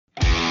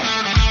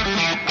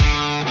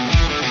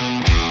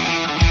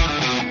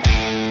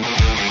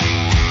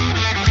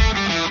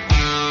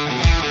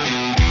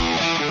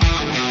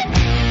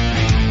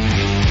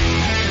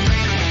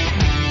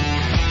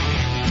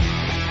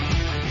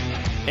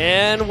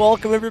And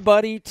welcome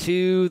everybody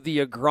to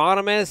the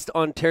Agronomist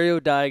Ontario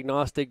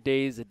Diagnostic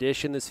Days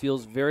edition. This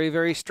feels very,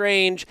 very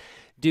strange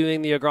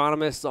doing the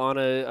Agronomist on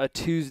a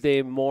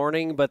Tuesday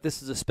morning, but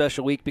this is a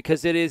special week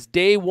because it is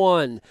day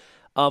one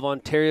of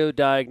Ontario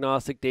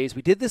Diagnostic Days.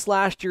 We did this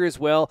last year as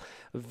well.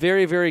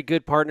 Very, very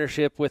good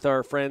partnership with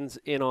our friends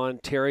in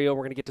Ontario.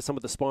 We're going to get to some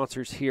of the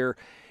sponsors here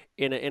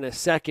in a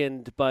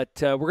second, but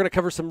we're going to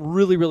cover some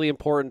really, really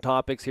important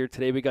topics here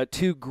today. We got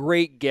two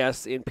great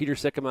guests in Peter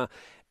Sikkema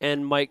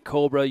and Mike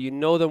Cowbrough. You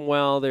know them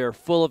well. They are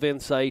full of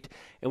insight,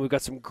 and we've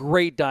got some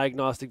great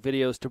diagnostic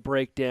videos to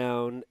break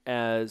down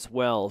as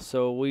well.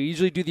 So we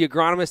usually do the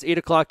Agronomist 8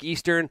 o'clock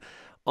Eastern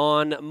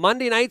on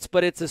Monday nights,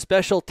 but it's a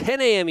special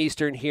 10 a.m.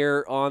 Eastern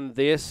here on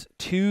this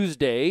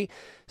Tuesday.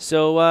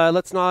 So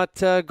let's not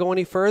go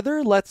any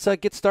further. Let's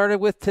get started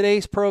with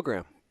today's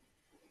program.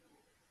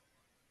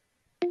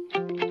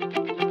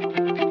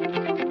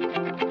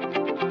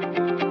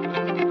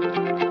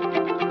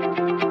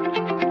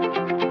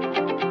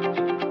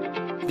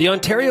 The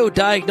Ontario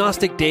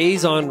Diagnostic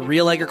Days on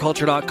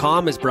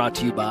realagriculture.com is brought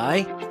to you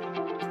by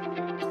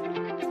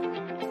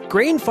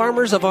Grain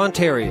Farmers of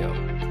Ontario,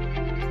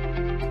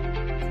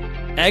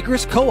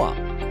 Agris Co-op,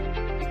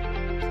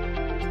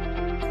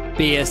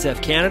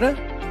 BASF Canada,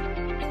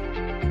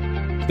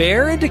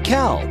 Bear and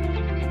DeKalb,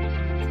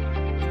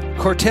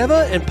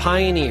 Corteva and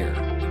Pioneer,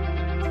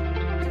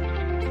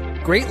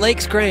 Great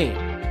Lakes Grain,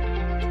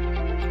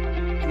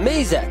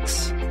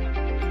 Mazex,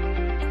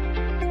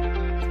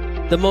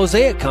 The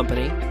Mosaic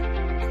Company,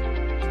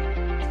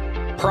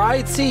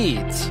 Pride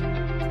Seeds,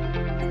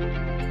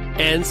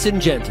 and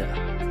Syngenta.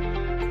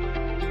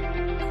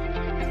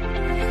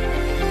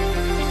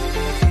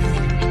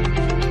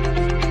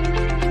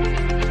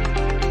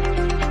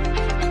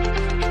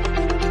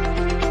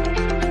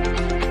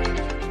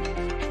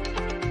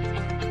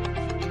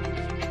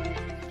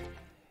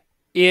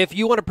 If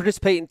you want to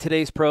participate in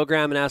today's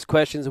program and ask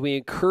questions, we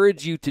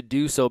encourage you to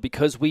do so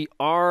because we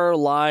are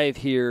live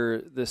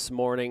here this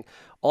morning.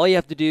 All you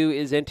have to do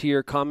is enter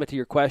your comment or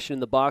your question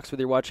in the box,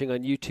 whether you're watching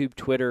on YouTube,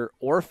 Twitter,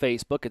 or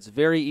Facebook. It's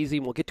very easy,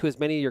 and we'll get to as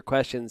many of your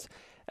questions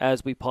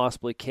as we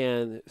possibly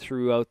can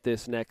throughout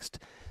this next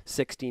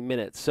 60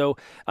 minutes. So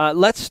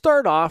let's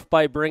start off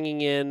by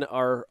bringing in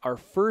our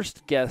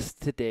first guest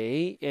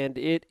today, and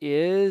it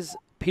is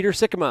Peter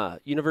Sikkema,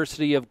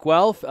 University of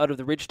Guelph, out of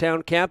the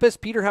Ridgetown campus.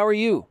 Peter, how are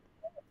you?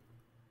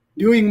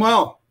 Doing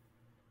well.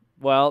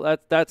 Well,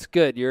 that's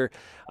good.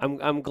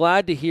 I'm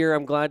glad to hear.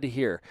 I'm glad to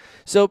hear.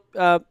 So,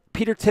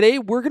 Peter, today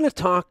we're going to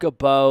talk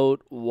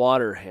about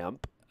water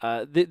hemp.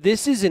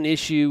 This is an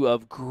issue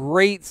of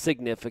great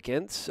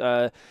significance.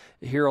 I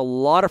hear a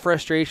lot of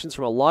frustrations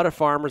from a lot of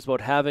farmers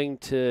about having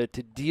to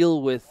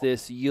deal with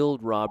this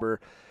yield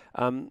robber.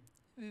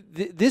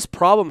 This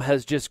problem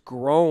has just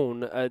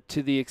grown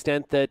to the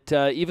extent that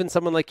even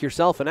someone like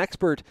yourself, an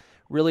expert,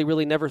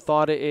 really never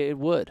thought it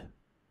would.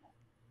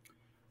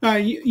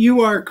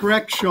 You are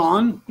correct,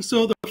 Sean.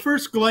 So the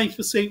first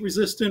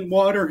glyphosate-resistant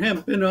water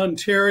hemp in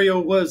Ontario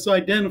was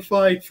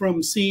identified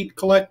from seed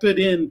collected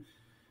in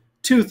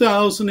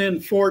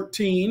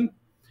 2014.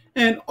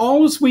 And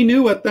all we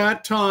knew at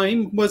that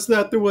time was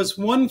that there was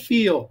one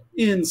field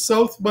in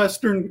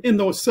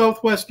the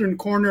southwestern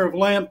corner of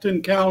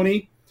Lambton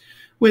County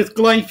with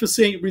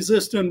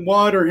glyphosate-resistant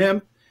water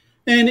hemp.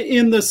 And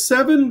in the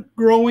 7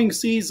 growing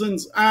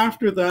seasons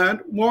after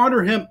that,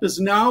 water hemp is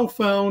now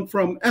found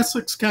from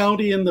Essex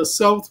County in the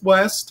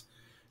southwest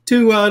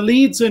to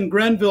Leeds and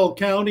Grenville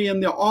County in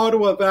the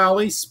Ottawa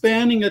Valley,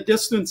 spanning a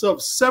distance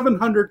of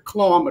 700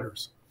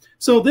 kilometers.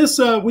 So this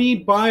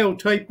weed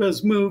biotype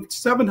has moved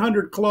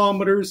 700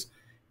 kilometers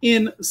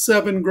in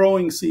 7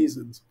 growing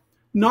seasons.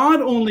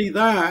 Not only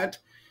that,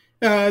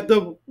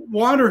 the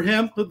water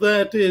hemp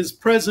that is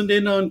present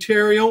in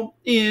Ontario,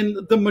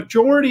 in the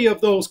majority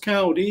of those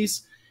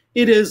counties,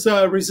 it is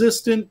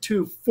resistant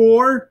to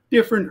 4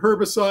 different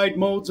herbicide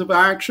modes of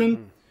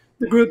action,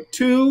 the group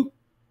 2,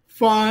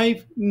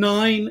 5,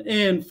 9,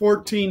 and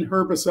 14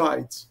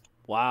 herbicides.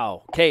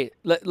 Wow. Okay,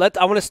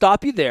 I want to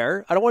stop you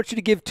there. I don't want you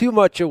to give too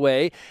much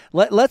away.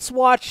 Let's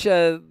watch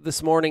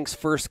this morning's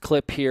first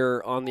clip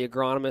here on the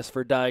Agronomist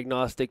for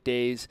Diagnostic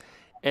Days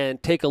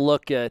and take a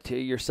look at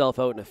yourself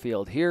out in the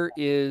field. Here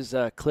is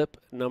clip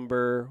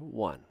number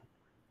 1.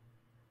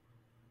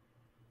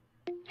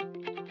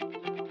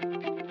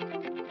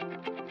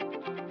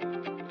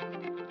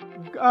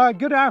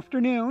 Good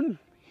afternoon.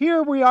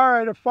 Here we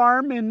are at a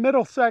farm in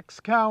Middlesex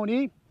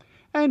County,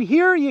 and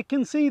here you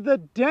can see the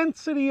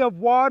density of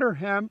water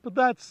hemp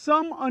that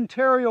some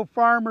Ontario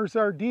farmers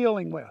are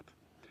dealing with.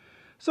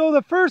 So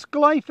the first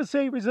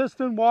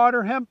glyphosate-resistant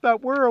water hemp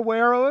that we're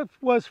aware of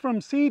was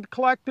from seed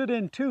collected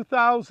in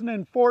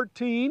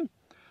 2014.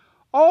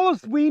 All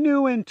we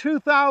knew in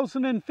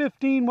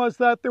 2015 was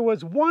that there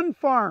was one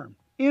farm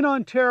in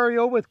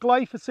Ontario with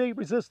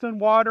glyphosate-resistant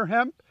water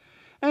hemp,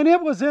 and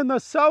it was in the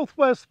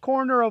southwest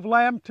corner of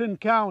Lambton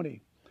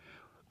County.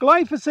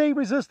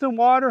 Glyphosate-resistant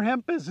water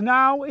hemp is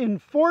now in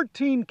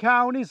 14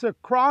 counties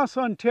across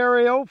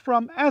Ontario,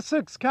 from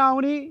Essex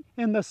County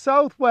in the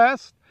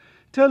southwest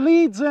to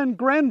Leeds and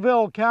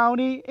Grenville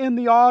County in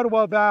the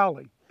Ottawa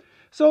Valley.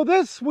 So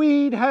this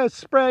weed has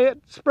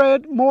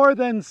spread more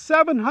than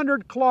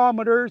 700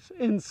 kilometers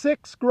in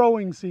 6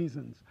 growing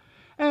seasons.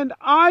 And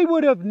I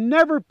would have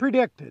never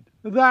predicted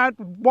that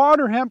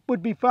water hemp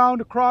would be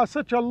found across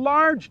such a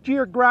large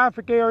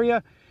geographic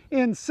area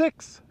in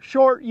 6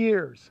 short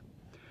years.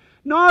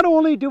 Not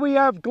only do we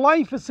have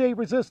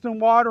glyphosate-resistant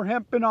water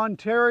hemp in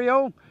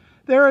Ontario,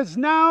 there is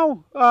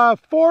now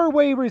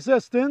 4-way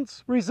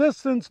resistance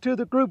to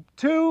the group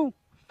 2,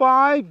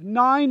 5,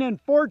 9,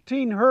 and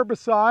 14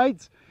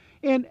 herbicides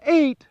in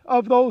 8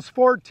 of those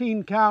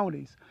 14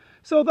 counties.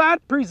 So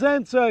that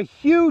presents a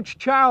huge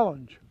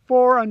challenge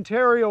for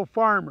Ontario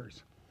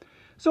farmers.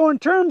 So in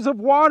terms of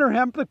water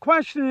hemp, the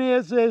question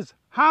is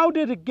how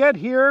did it get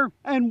here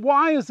and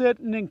why is it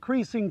an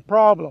increasing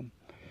problem?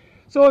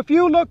 So if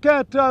you look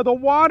at the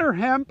water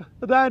hemp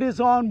that is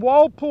on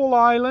Walpole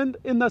Island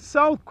in the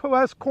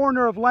southwest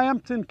corner of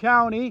Lambton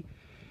County,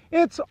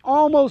 it's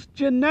almost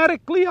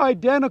genetically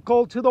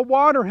identical to the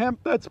water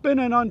hemp that's been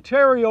in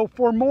Ontario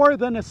for more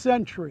than a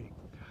century.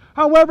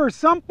 However,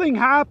 something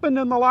happened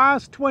in the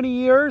last 20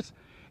 years.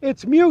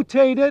 It's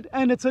mutated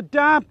and it's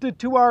adapted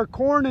to our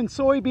corn and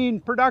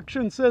soybean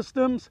production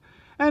systems.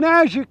 And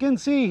as you can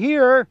see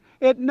here,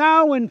 it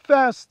now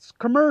infests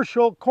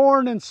commercial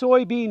corn and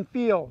soybean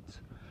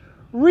fields.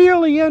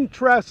 Really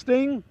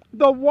interesting,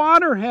 the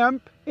water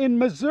hemp in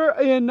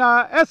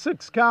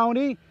Essex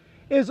County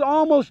is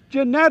almost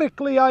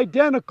genetically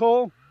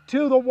identical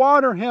to the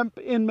water hemp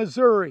in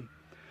Missouri.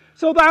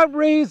 So that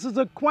raises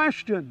a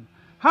question.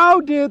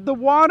 How did the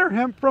water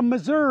hemp from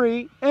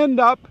Missouri end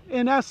up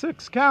in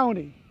Essex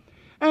County?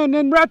 And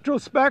in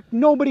retrospect,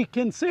 nobody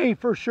can say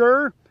for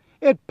sure.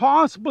 It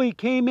possibly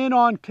came in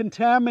on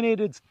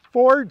contaminated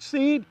forage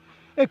seed.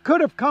 It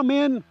could have come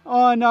in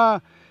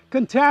on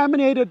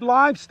contaminated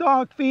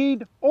livestock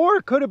feed, or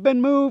it could have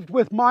been moved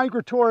with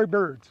migratory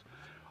birds.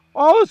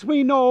 All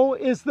we know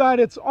is that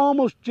it's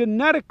almost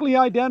genetically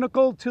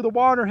identical to the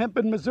water hemp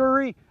in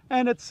Missouri,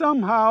 and it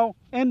somehow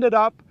ended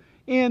up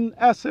in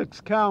Essex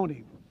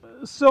County.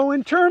 So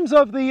in terms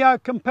of the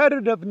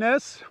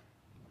competitiveness,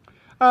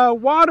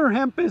 water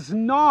hemp is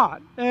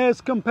not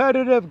as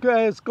competitive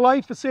as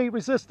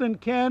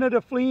glyphosate-resistant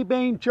Canada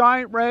fleabane,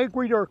 giant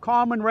ragweed, or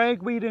common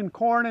ragweed in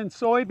corn and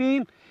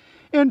soybean.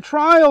 In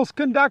trials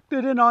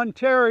conducted in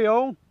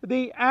Ontario,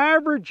 the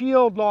average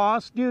yield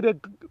loss due to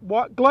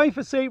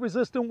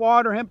glyphosate-resistant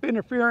water hemp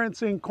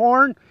interference in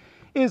corn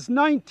is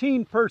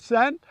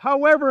 19%.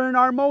 However, in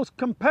our most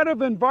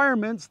competitive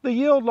environments, the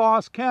yield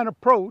loss can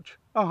approach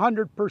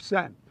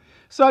 100%,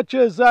 such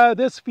as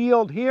this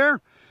field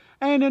here.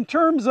 And in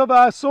terms of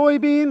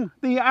soybean,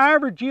 the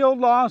average yield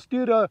loss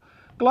due to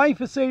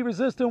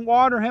glyphosate-resistant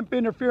water hemp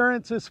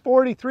interference is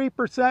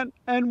 43%,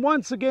 and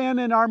once again,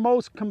 in our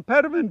most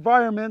competitive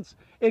environments,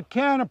 it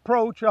can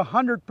approach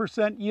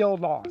 100% yield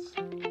loss.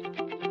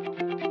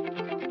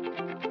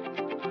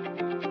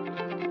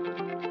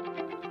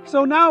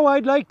 So now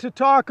I'd like to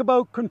talk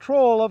about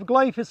control of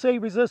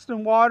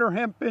glyphosate-resistant water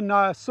hemp in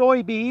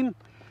soybean.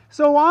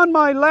 So on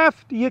my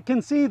left, you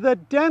can see the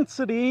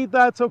density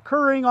that's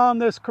occurring on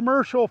this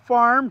commercial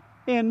farm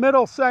in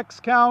Middlesex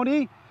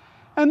County.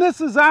 And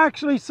this is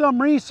actually some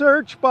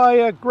research by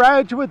a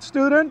graduate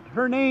student.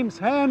 Her name's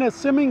Hannah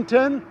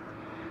Symington.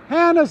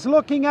 Hannah's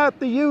looking at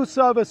the use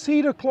of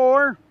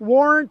acetochlor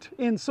warrant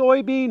in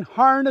soybean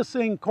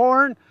harnessing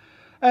corn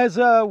as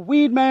a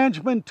weed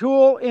management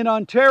tool in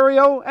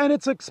Ontario, and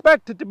it's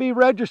expected to be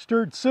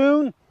registered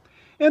soon.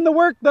 In the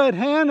work that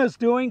Hannah's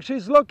doing,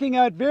 she's looking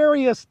at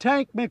various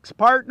tank mix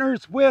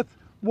partners with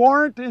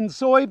warrant in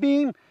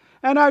soybean,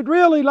 and I'd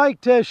really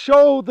like to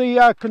show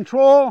the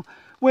control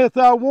with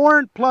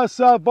warrant plus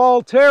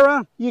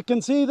Volterra. You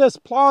can see this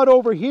plot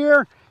over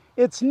here.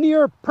 It's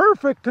near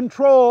perfect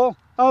control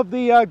of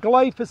the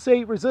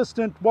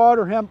glyphosate-resistant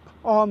water hemp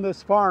on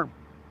this farm.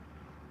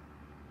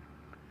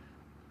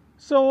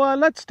 So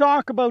let's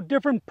talk about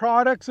different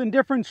products and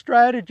different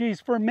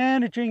strategies for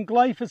managing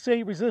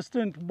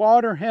glyphosate-resistant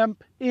water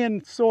hemp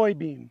in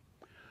soybean.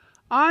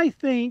 I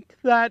think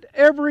that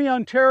every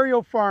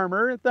Ontario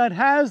farmer that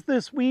has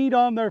this weed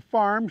on their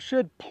farm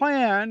should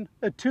plan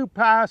a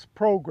 2-pass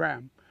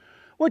program.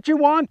 What you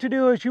want to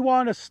do is you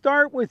want to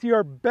start with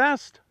your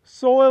best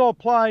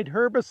soil-applied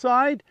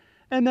herbicide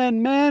and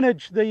then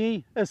manage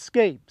the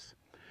escapes.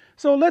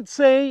 So let's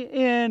say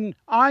in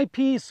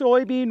IP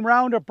soybean,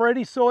 Roundup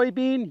Ready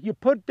soybean, you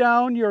put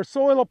down your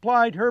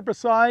soil-applied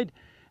herbicide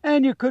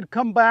and you could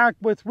come back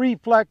with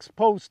reflex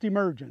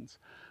post-emergence.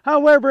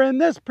 However, in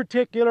this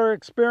particular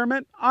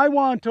experiment, I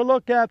want to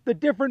look at the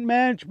different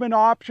management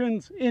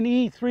options in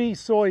E3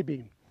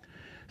 soybean.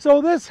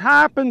 So this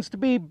happens to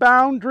be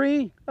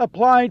boundary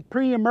applied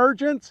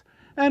pre-emergence,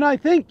 and I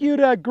think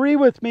you'd agree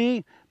with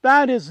me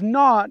that is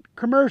not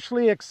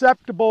commercially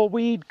acceptable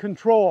weed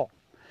control.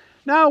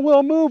 Now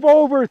we'll move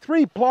over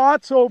 3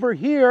 plots over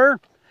here,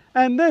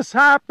 and this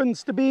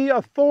happens to be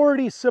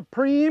Authority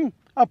Supreme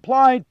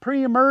applied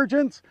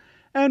pre-emergence,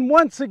 and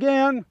once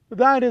again,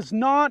 that is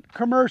not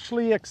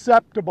commercially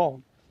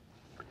acceptable.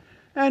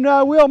 And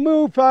we'll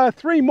move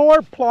 3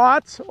 more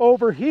plots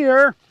over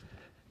here.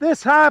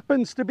 This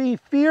happens to be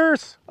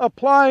Fierce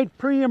applied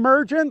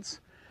pre-emergence.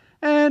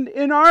 And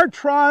in our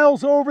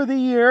trials over the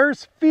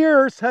years,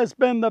 Fierce has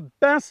been the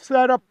best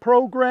setup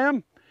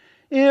program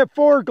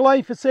for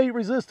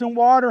glyphosate-resistant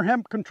water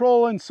hemp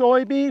control in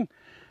soybean.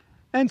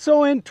 And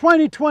so in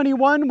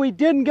 2021, we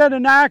didn't get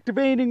an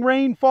activating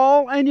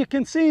rainfall, and you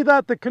can see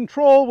that the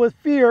control with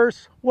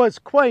Fierce was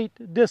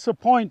quite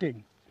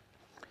disappointing.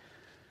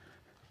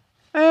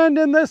 And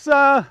in this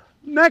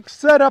next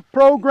setup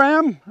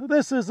program,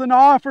 this is an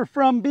offer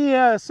from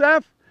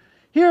BASF.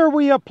 Here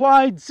we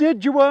applied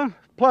Zidua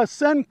plus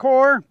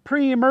Sencor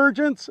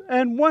pre-emergence,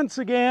 and once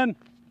again,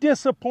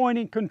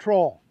 disappointing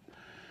control.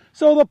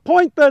 So the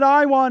point that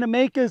I want to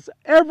make is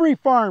every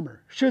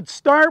farmer should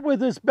start with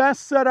his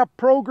best setup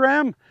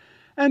program,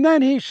 and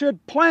then he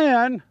should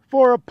plan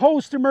for a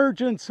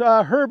post-emergence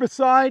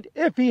herbicide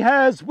if he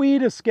has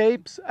weed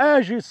escapes,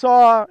 as you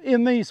saw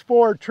in these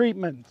 4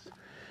 treatments.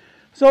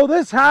 So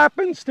this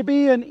happens to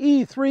be an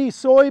E3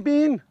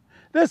 soybean.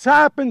 This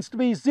happens to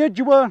be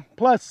Zidua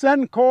plus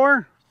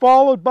Sencor,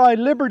 followed by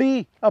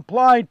Liberty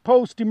applied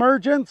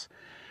post-emergence,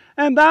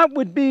 and that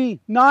would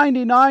be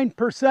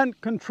 99%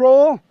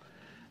 control.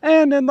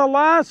 And in the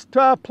last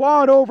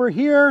plot over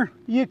here,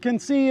 you can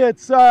see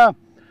it's Zidua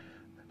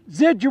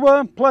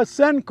plus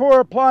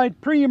Sencor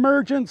applied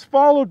pre-emergence,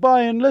 followed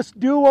by Enlist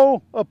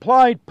Duo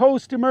applied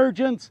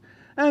post-emergence,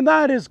 and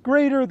that is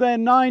greater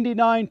than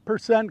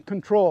 99%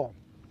 control.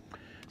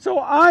 So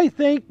I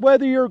think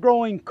whether you're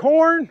growing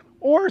corn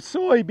or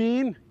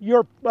soybean,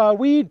 your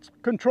weed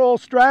control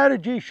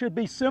strategy should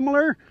be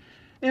similar.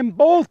 In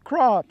both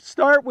crops,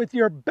 start with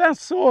your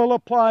best soil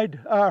applied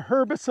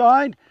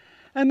herbicide,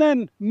 and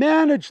then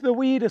manage the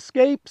weed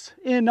escapes.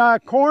 In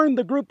corn,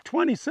 the group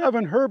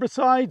 27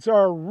 herbicides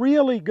are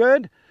really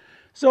good.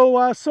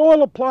 So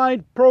soil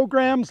applied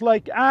programs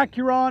like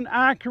Acuron,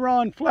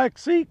 Acuron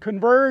Flexi,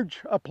 Converge,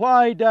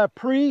 applied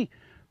pre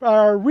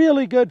are a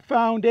really good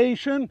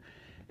foundation.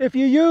 If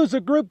you use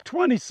a group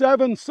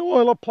 27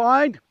 soil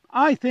applied,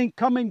 I think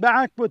coming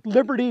back with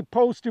Liberty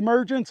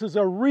post-emergence is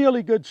a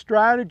really good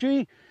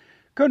strategy.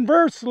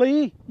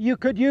 Conversely, you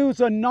could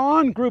use a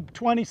non-group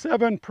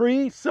 27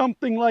 pre,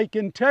 something like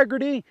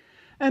Integrity,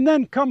 and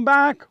then come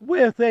back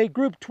with a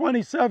group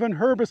 27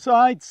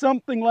 herbicide,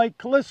 something like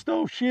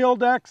Callisto,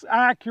 Shieldex,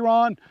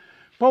 Acuron,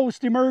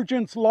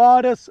 post-emergence,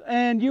 Lotus,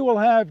 and you will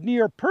have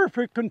near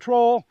perfect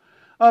control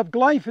of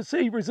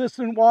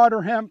glyphosate-resistant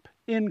water hemp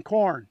in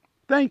corn.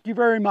 Thank you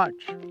very much.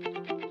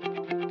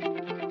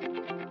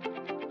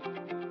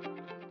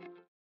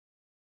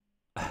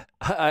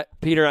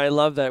 Peter, I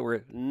love that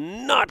we're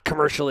not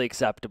commercially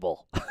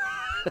acceptable.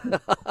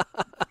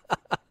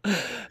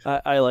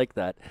 I like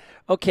that.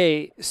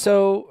 Okay,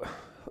 so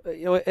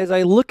as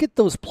I look at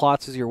those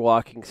plots as you're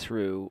walking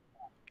through,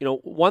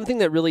 one thing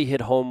that really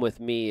hit home with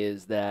me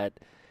is that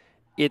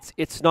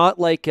it's not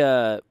like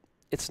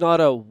it's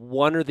not a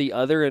one or the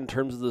other in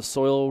terms of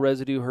the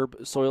residue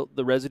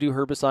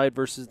herbicide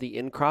versus the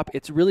in crop.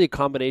 It's really a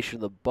combination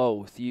of the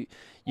both. You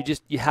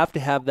have to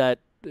have that.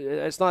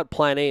 It's not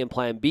plan A and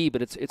plan B,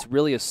 but it's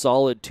really a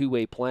solid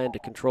two-way plan to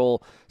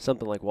control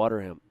something like water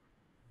hemp.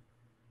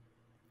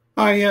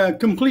 I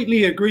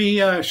completely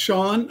agree,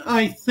 Sean.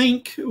 I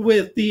think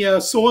with the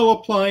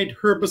soil-applied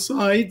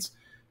herbicides,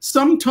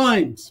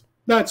 sometimes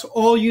that's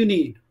all you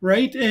need,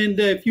 right? And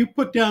if you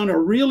put down a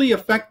really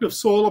effective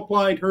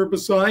soil-applied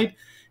herbicide,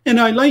 and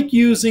I like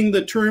using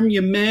the term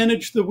you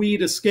manage the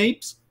weed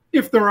escapes.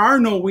 If there are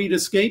no weed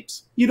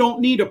escapes, you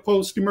don't need a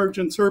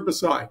post-emergence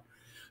herbicide.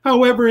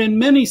 However, in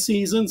many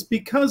seasons,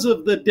 because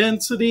of the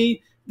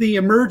density, the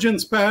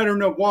emergence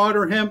pattern of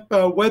water hemp,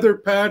 weather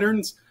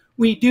patterns,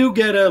 we do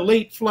get a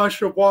late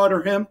flush of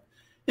water hemp,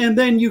 and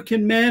then you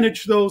can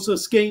manage those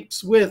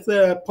escapes with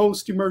a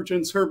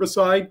post-emergence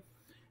herbicide.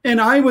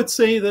 And I would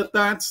say that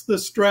that's the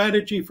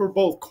strategy for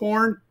both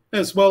corn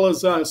as well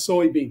as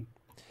soybean.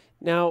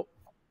 Now,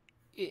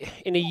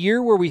 in a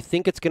year where we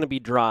think it's going to be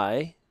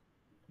dry,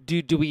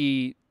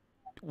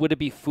 would it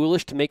be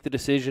foolish to make the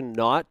decision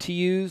not to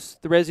use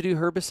the residue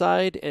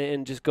herbicide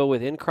and just go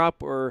with in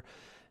crop, or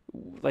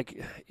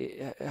like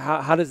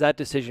how does that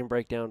decision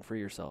break down for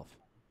yourself?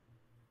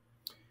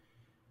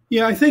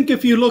 Yeah, I think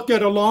if you look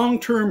at a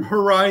long-term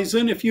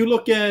horizon, if you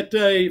look at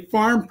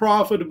farm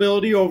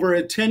profitability over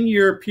a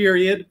 10-year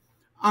period,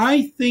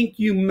 I think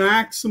you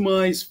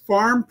maximize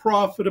farm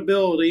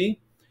profitability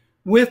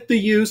with the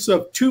use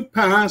of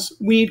 2-pass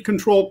weed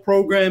control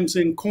programs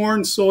in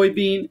corn,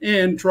 soybean,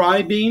 and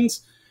dry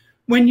beans.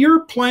 When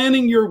you're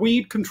planning your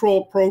weed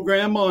control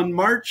program on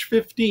March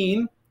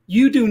 15,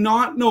 you do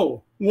not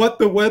know what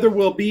the weather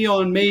will be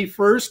on May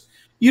 1st.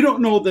 You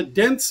don't know the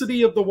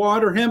density of the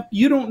water hemp.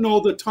 You don't know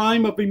the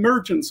time of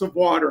emergence of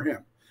water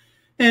hemp.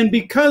 And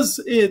because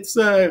it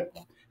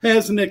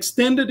has an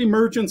extended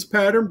emergence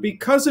pattern,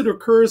 because it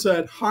occurs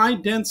at high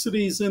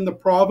densities in the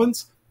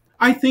province,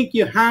 I think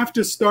you have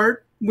to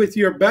start with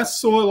your best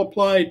soil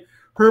applied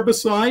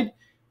herbicide.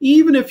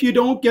 Even if you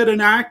don't get an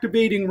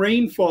activating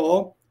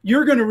rainfall,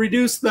 you're going to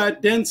reduce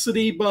that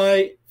density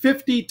by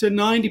 50 to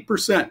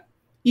 90%,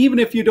 even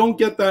if you don't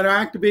get that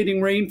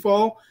activating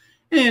rainfall.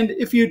 And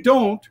if you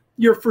don't,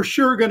 you're for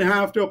sure going to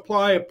have to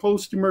apply a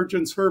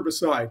post-emergence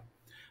herbicide.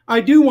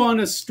 I do want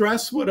to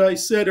stress what I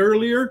said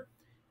earlier.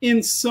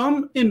 In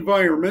some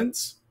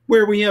environments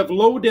where we have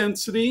low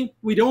density,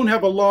 we don't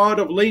have a lot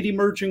of late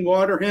emerging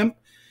water hemp,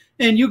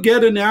 and you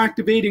get an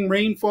activating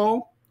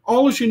rainfall,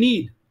 all you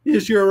need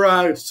is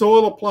your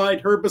soil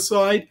applied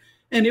herbicide,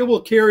 and it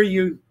will carry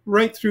you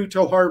right through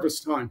till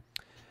harvest time.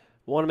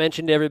 I want to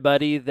mention to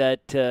everybody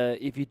that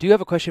if you do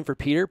have a question for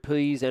Peter,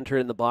 please enter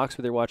it in the box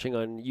whether you're watching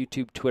on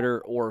YouTube,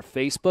 Twitter, or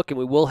Facebook, and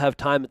we will have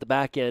time at the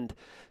back end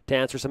to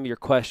answer some of your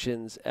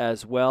questions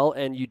as well.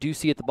 And you do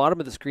see at the bottom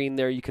of the screen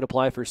there, you can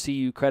apply for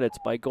CU credits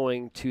by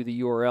going to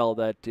the URL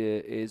that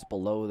is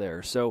below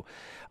there. So,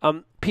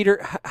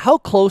 Peter, how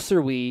close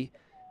are we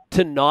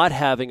to not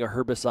having a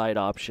herbicide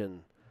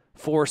option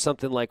for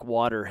something like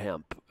water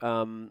hemp?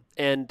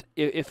 And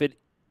if it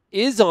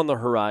is on the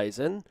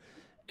horizon,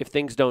 if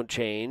things don't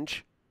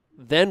change,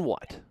 then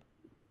what?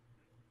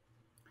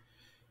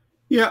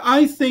 Yeah,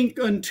 I think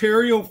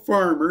Ontario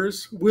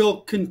farmers will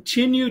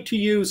continue to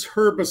use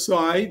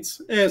herbicides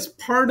as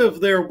part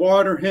of their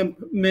water hemp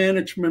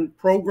management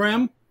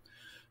program.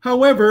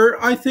 However,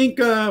 I think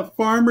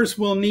farmers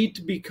will need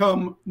to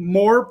become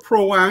more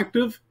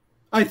proactive.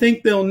 I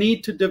think they'll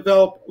need to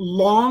develop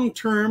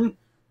long-term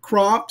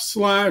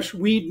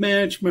crop/weed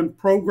management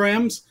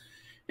programs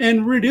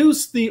and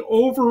reduce the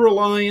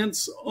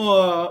over-reliance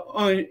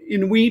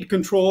in weed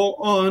control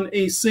on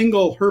a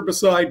single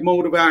herbicide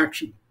mode of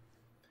action.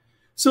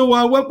 So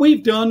what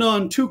we've done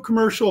on 2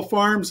 commercial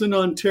farms in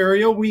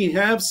Ontario, we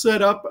have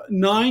set up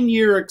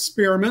 9-year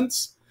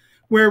experiments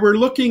where we're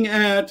looking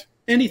at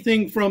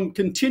anything from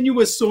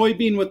continuous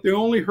soybean with the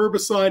only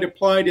herbicide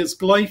applied is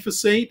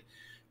glyphosate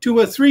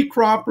to a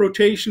 3-crop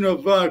rotation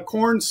of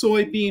corn,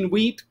 soybean,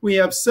 wheat. We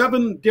have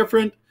 7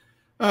 different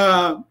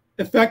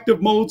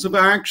effective modes of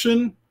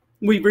action.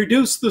 We've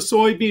reduced the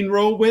soybean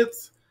row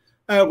width.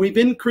 We've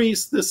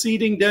increased the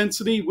seeding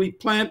density. We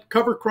plant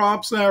cover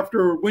crops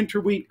after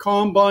winter wheat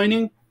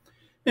combining.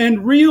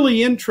 And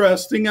really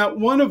interesting, at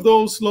one of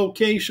those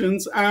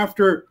locations,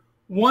 after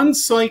one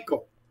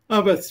cycle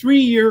of a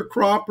 3-year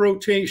crop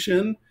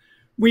rotation,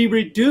 we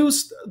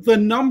reduced the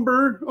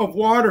number of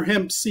water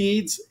hemp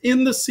seeds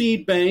in the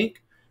seed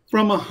bank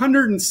from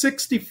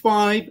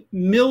 165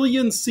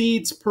 million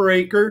seeds per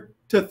acre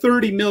to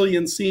 30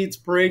 million seeds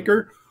per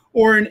acre,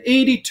 or an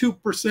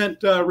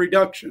 82%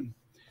 reduction.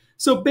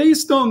 So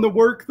based on the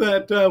work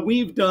that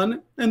we've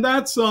done, and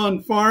that's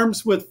on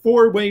farms with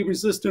 4-way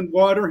resistant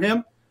water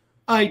hemp,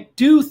 I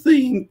do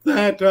think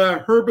that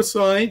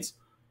herbicides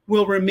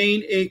will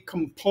remain a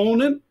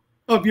component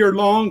of your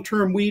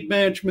long-term weed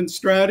management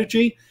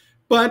strategy,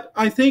 but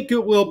I think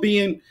it will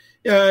be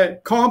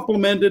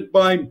complemented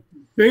by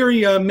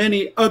very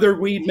many other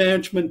weed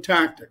management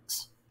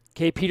tactics.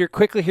 Okay, Peter,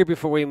 quickly here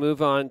before we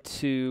move on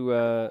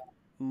to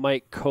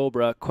Mike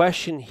Cowbrough.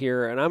 Question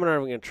here, and I'm not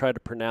even going to try to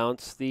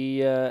pronounce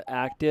the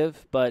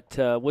active, but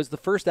was the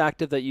first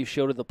active that you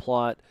showed in the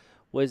plot,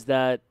 was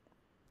that,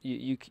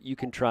 you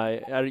can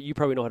try, you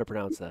probably know how to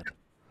pronounce that.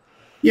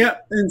 Yeah,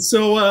 and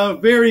so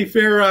very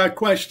fair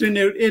question.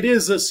 It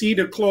is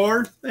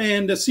acetochlor,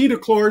 and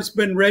acetochlor has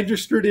been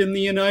registered in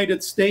the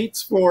United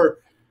States for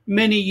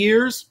many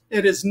years.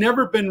 It has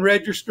never been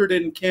registered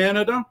in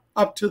Canada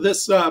up to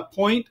this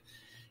point.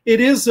 It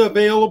is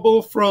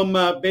available from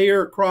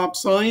Bayer Crop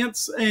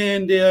Science,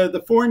 and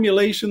the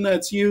formulation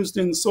that's used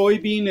in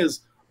soybean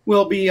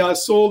will be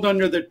sold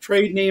under the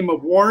trade name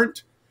of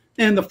Warrant,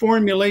 and the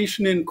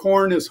formulation in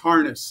corn is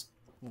Harness.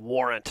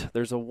 Warrant.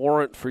 There's a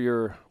warrant for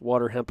your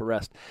water hemp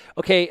arrest.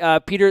 Okay,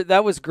 Peter,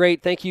 that was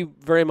great. Thank you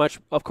very much.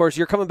 Of course,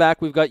 you're coming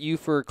back. We've got you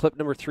for clip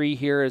number 3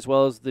 here, as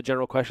well as the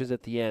general questions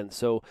at the end.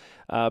 So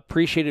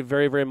appreciate it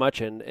very, very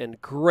much,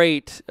 and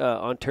great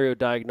Ontario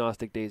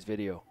Diagnostic Days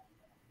video.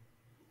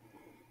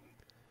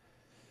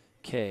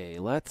 Okay,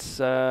 let's,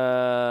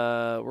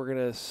 we're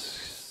going to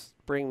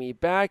bring me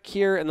back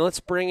here, and let's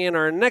bring in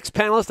our next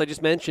panelist. I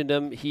just mentioned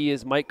him. He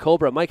is Mike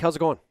Cowbrough. Mike, how's it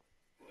going?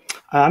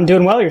 I'm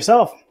doing well.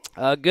 Yourself?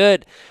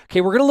 Good.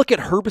 Okay, we're going to look at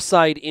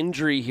herbicide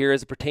injury here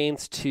as it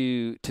pertains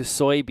to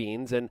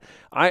soybeans, and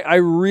I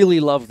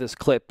really love this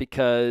clip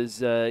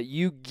because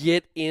you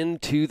get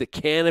into the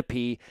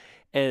canopy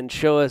and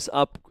show us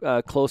up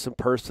close and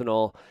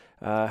personal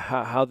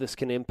how this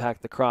can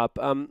impact the crop.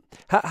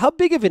 How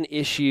big of an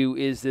issue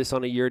is this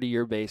on a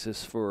year-to-year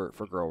basis for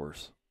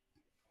growers?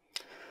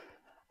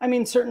 I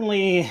mean,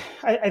 certainly,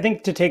 I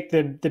think to take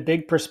the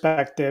big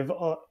perspective,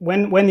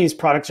 when these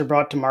products are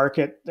brought to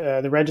market,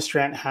 the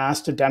registrant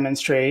has to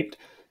demonstrate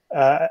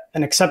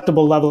an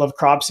acceptable level of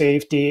crop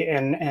safety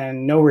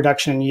and no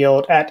reduction in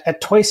yield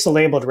at twice the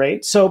labeled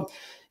rate. So,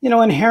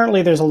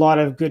 inherently, there's a lot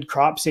of good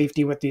crop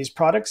safety with these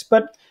products,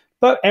 but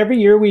every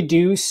year we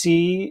do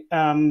see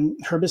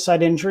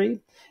herbicide injury,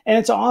 and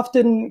it's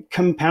often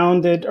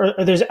compounded, or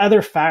there's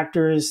other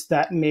factors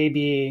that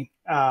maybe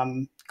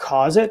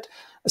cause it.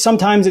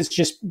 Sometimes it's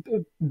just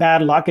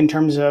bad luck in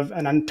terms of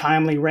an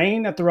untimely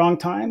rain at the wrong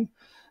time.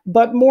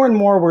 But more and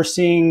more we're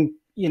seeing,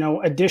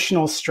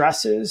 additional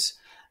stresses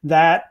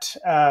that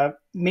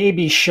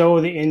maybe show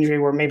the injury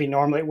where maybe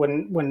normally it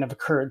wouldn't have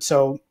occurred.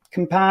 So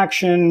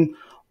compaction,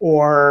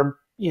 or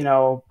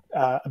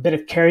a bit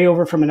of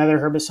carryover from another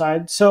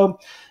herbicide. So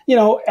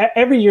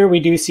every year we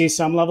do see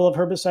some level of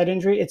herbicide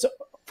injury. It's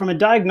from a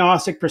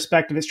diagnostic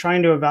perspective, it's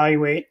trying to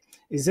evaluate,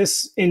 is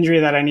this injury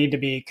that I need to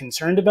be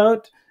concerned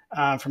about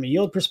from a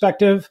yield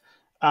perspective,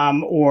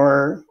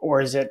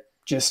 or is it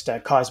just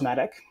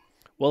cosmetic?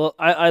 Well,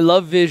 I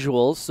love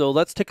visuals, so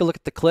let's take a look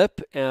at the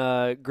clip.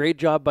 Great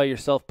job by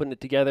yourself putting it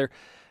together.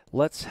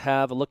 Let's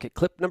have a look at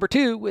clip number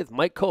 2 with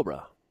Mike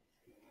Cowbrough.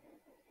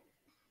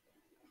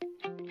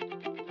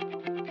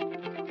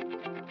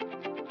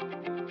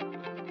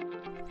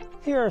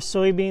 Here are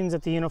soybeans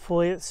at the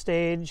unifoliate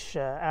stage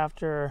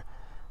after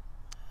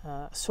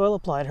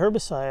soil-applied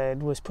herbicide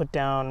was put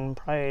down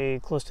probably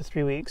close to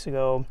 3 weeks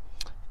ago.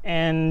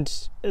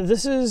 And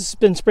this has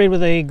been sprayed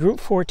with a group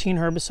 14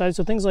 herbicide,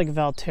 so things like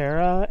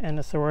Valterra and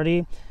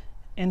Authority.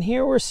 And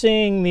here we're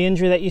seeing the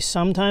injury that you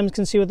sometimes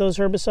can see with those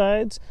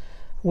herbicides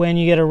when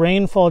you get a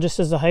rainfall just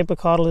as the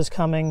hypocotyl is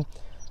coming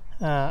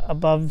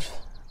above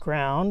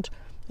ground.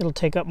 It'll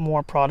take up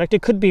more product.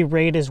 It could be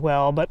rate as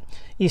well, but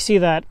you see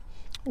that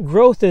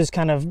growth is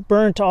kind of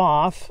burnt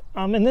off.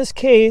 In this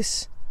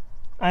case,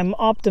 I'm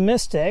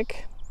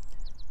optimistic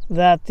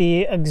that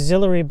the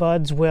auxiliary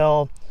buds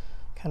will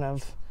kind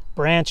of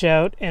branch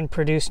out and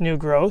produce new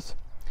growth.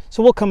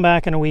 So we'll come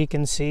back in a week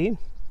and see.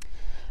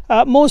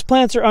 Most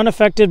plants are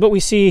unaffected, but we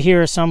see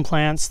here some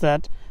plants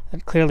that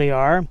clearly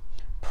are.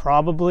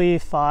 Probably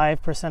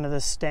 5% of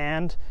this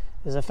stand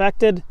is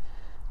affected.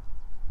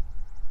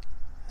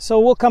 So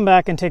we'll come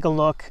back and take a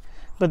look.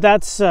 But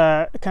that's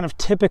kind of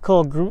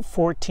typical group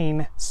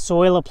 14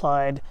 soil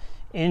applied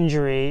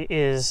injury,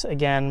 is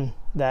again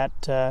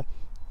that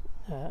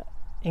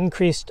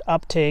increased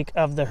uptake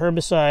of the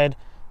herbicide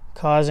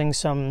causing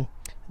some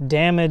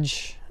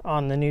damage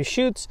on the new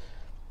shoots,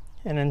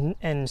 and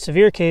in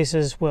severe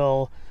cases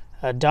will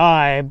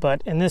die.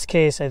 But in this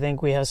case, I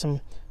think we have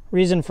some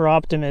reason for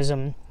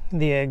optimism.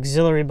 The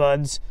auxiliary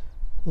buds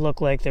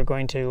look like they're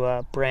going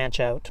to branch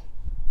out.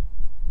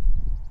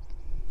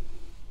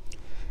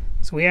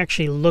 So we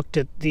actually looked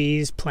at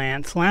these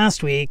plants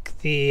last week.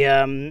 They're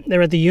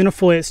at the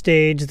unifoliate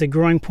stage. The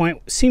growing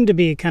point seemed to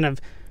be kind of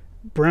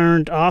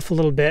burned off a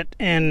little bit,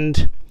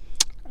 and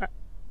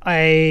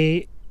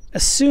I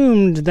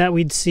assumed that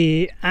we'd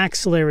see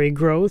axillary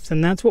growth,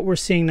 and that's what we're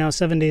seeing now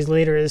 7 days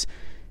later, is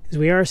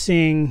we are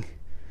seeing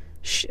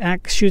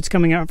shoots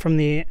coming out from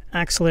the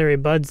axillary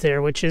buds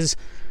there, which is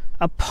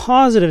a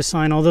positive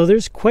sign, although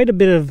there's quite a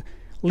bit of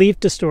leaf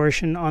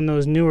distortion on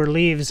those newer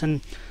leaves.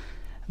 And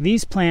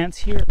these plants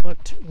here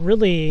looked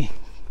really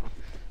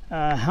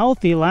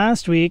healthy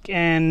last week,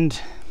 and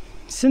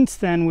since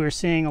then we're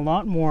seeing a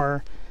lot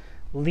more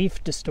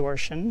leaf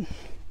distortion,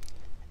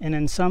 and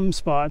in some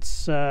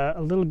spots a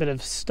little bit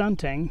of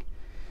stunting.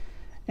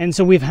 And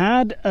so we've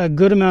had a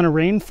good amount of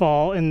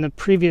rainfall in the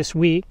previous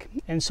week,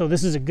 and so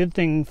this is a good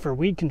thing for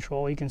weed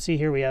control. You can see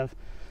here we have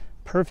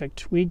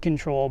perfect weed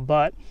control,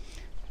 but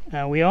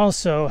we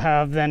also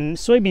have then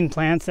soybean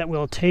plants that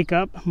will take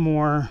up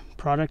more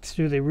product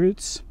through the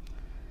roots,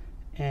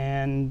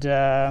 and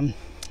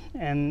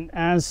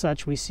as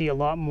such we see a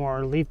lot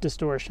more leaf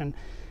distortion,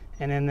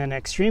 and in the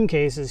extreme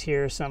cases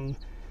here some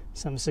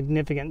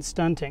significant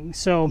stunting.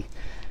 So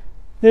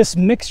this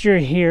mixture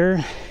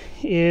here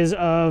is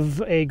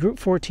of a group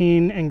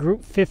 14 and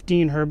group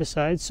 15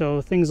 herbicides,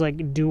 so things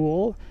like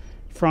Dual,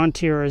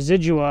 Frontier, or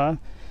Zidua,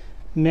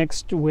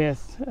 mixed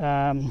with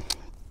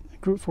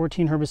group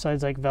 14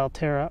 herbicides like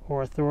Valterra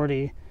or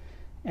Authority.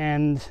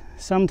 And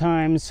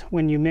sometimes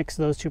when you mix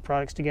those two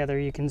products together,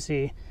 you can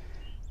see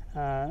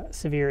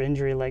severe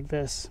injury like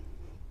this.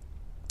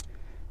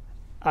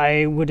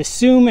 I would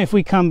assume if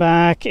we come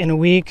back in a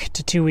week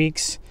to 2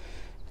 weeks,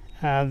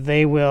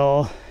 they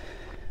will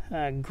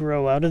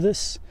grow out of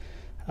this,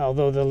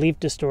 although the leaf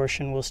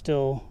distortion will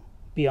still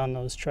be on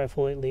those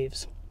trifoliate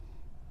leaves.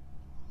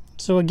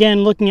 So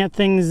again, looking at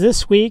things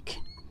this week,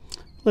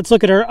 let's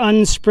look at our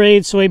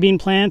unsprayed soybean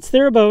plants.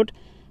 They're about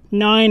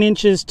 9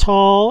 inches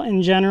tall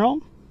in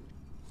general.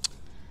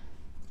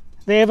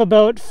 They have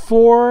about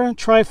 4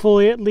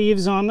 trifoliate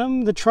leaves on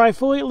them. The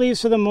trifoliate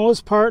leaves for the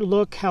most part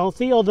look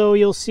healthy, although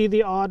you'll see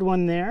the odd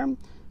one there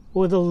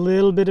with a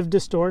little bit of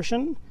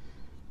distortion.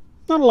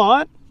 Not a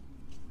lot.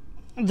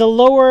 The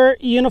lower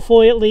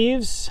unifoliate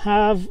leaves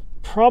have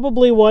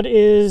probably what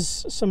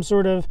is some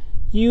sort of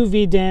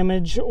UV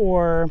damage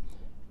or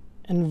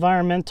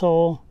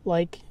environmental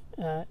like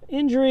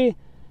injury.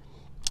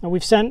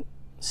 We've sent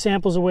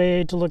samples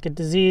away to look at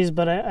disease,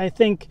 but I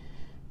think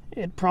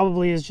it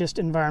probably is just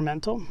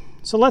environmental.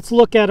 So let's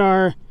look at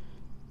our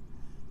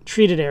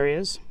treated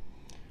areas.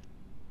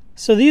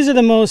 So these are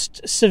the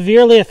most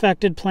severely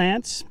affected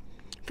plants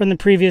from the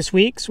previous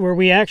weeks, where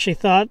we actually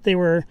thought they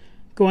were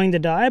going to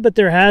die, but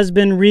there has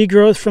been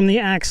regrowth from the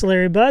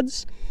axillary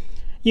buds.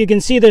 You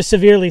can see they're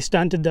severely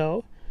stunted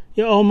though,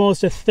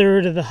 almost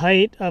 1/3 of the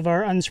height of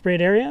our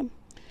unsprayed area.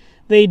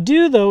 They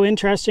do, though,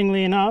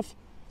 interestingly enough,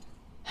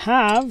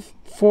 have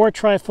 4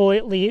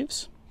 trifoliate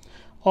leaves,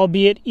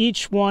 albeit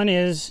each one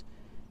has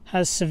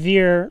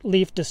severe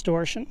leaf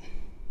distortion.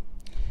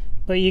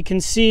 But you can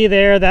see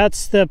there,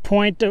 that's the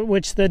point at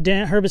which the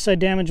herbicide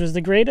damage was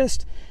the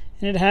greatest,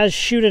 and it has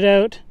shooted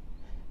out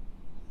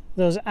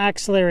those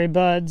axillary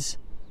buds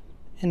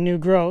and new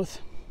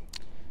growth,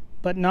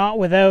 but not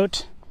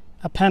without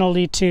a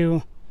penalty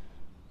to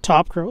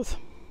top growth.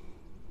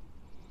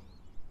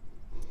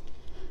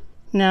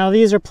 Now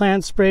these are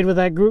plants sprayed with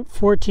that group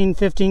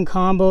 14-15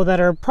 combo that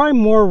are probably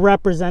more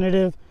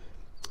representative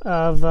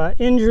of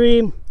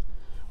injury,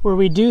 where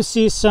we do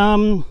see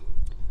some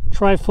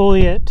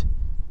trifoliate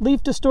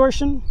leaf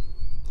distortion,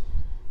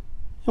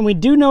 and we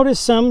do notice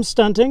some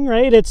stunting,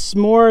 right? It's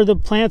more the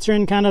plants are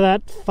in kind of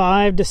that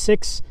 5 to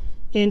 6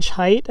 inch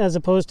height as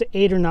opposed to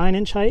 8 or 9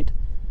 inch height.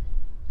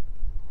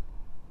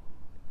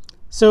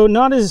 So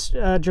not as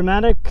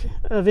dramatic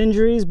of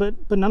injuries, but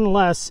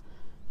nonetheless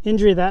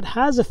injury that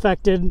has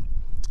affected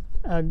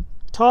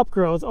top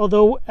growth,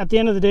 although at the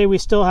end of the day we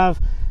still have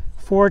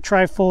 4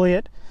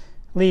 trifoliate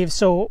leaves.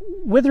 So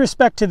with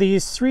respect to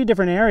these 3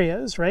 different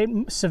areas, right,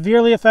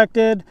 severely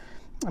affected,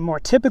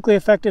 more typically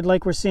affected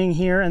like we're seeing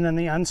here, and then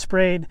the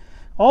unsprayed,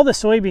 all the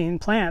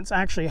soybean plants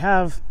actually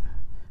are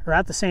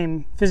at the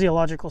same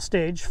physiological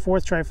stage,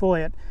 4th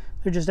trifoliate.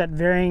 They're just at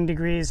varying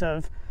degrees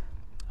of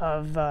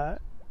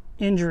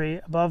injury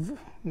above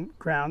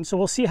ground. So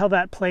we'll see how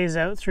that plays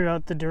out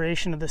throughout the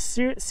duration of the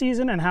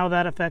season and how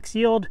that affects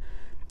yield.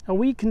 A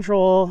weed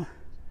control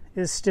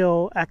is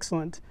still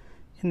excellent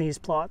in these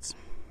plots.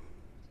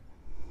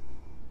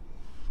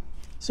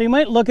 So you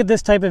might look at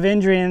this type of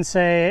injury and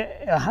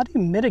say, how do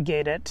you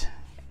mitigate it?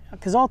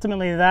 Because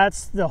ultimately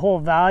that's the whole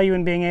value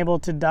in being able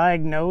to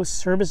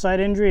diagnose herbicide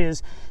injury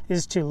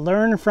is to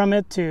learn from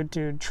it,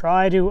 to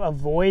try to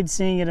avoid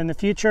seeing it in the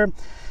future.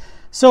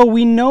 So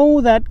we know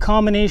that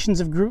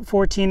combinations of group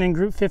 14 and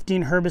group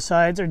 15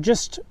 herbicides are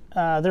just,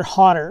 they're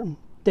hotter.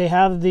 They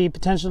have the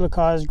potential to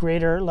cause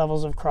greater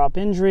levels of crop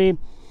injury.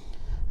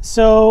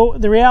 So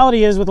the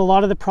reality is, with a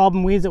lot of the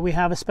problem weeds that we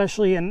have,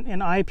 especially in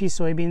IEP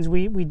soybeans,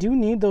 we do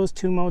need those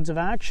 2 modes of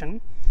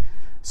action.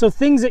 So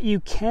things that you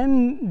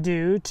can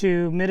do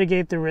to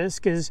mitigate the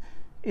risk is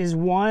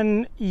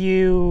one,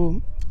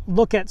 you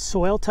look at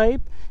soil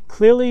type.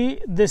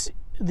 Clearly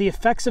the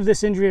effects of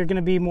this injury are going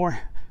to be more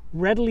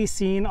readily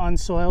seen on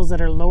soils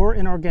that are lower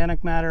in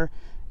organic matter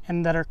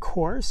and that are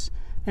coarse.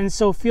 And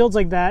so fields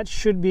like that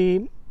should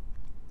be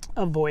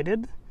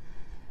avoided.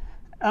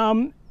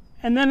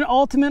 And then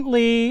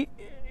ultimately,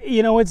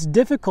 it's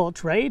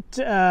difficult, right?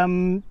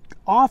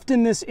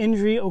 Often this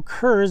injury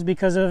occurs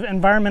because of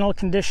environmental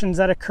conditions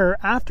that occur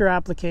after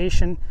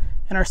application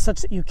and are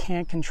such that you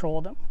can't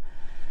control them.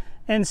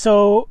 And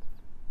so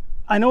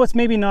I know it's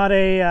maybe not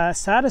a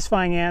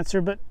satisfying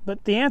answer, but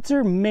the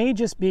answer may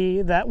just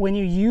be that when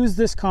you use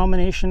this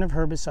combination of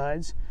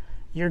herbicides,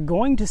 you're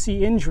going to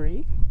see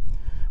injury.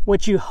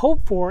 What you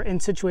hope for in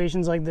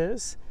situations like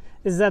this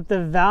is that the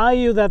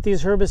value that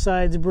these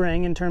herbicides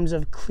bring in terms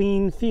of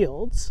clean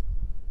fields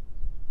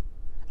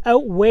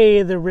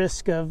outweigh the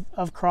risk of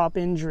crop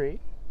injury.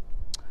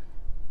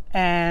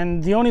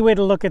 And the only way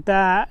to look at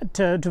that,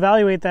 to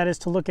evaluate that, is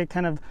to look at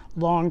kind of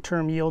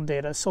long-term yield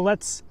data. So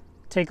let's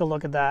take a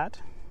look at that.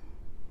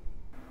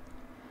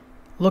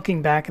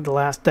 Looking back at the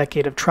last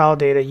decade of trial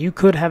data, you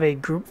could have a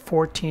group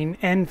 14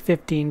 and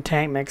 15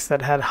 tank mix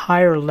that had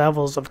higher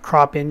levels of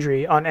crop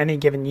injury on any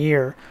given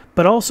year,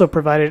 but also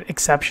provided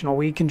exceptional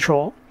weed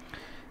control.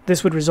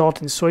 This would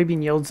result in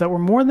soybean yields that were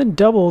more than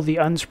double the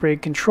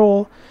unsprayed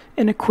control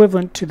and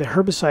equivalent to the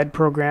herbicide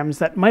programs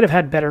that might have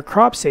had better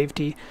crop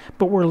safety,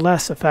 but were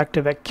less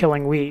effective at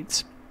killing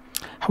weeds.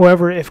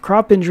 However, if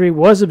crop injury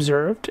was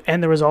observed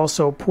and there was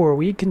also poor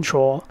weed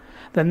control,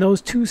 then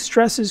those 2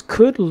 stresses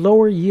could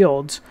lower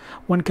yields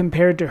when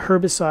compared to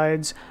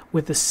herbicides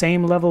with the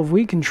same level of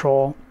weed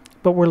control,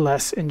 but were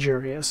less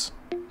injurious.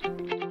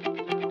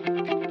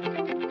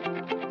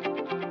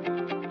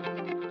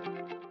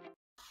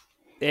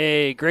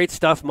 Hey, great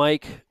stuff,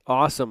 Mike.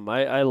 Awesome.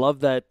 I love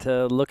that,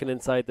 looking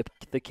inside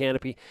the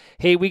canopy.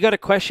 Hey, we got a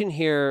question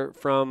here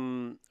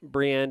from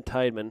Brianne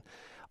Tideman.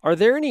 Are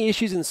there any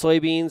issues in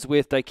soybeans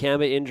with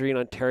dicamba injury in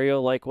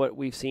Ontario like what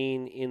we've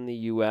seen in the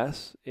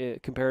U.S.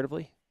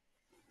 Comparatively?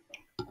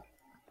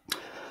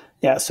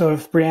 Yeah, so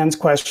if Brianne's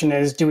question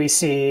is, do we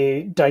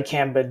see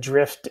dicamba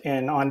drift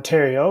in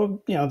Ontario?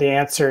 The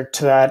answer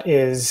to that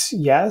is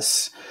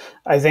yes.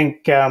 I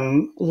think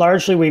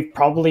largely we've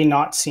probably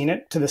not seen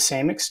it to the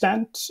same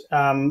extent,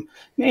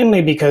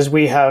 mainly because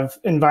we have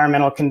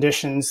environmental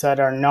conditions that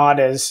are not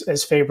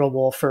as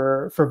favorable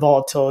for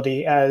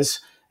volatility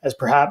as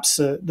perhaps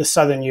the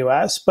southern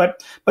U.S.,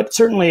 but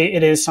certainly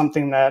it is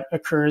something that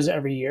occurs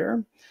every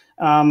year.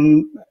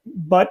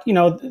 But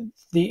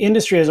the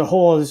industry as a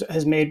whole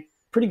has made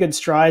pretty good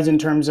strides in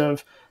terms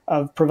of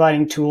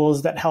providing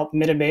tools that help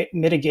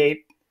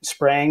mitigate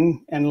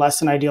spraying in less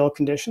than ideal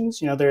conditions.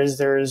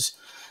 There's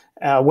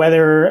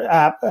weather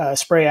app,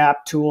 spray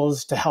app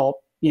tools to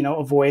help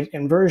avoid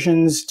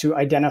inversions, to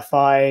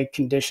identify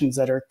conditions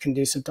that are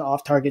conducive to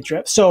off-target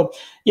drift. So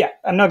yeah,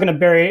 I'm not going to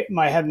bury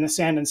my head in the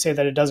sand and say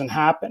that it doesn't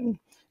happen.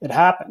 It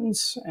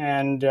happens,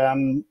 and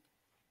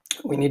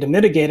we need to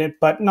mitigate it,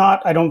 but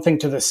not, I don't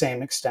think, to the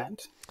same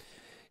extent.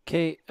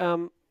 Okay,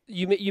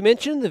 you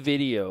mentioned in the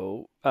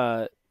video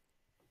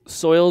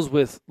soils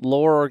with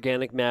lower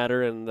organic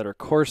matter and that are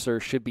coarser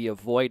should be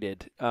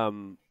avoided,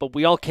 but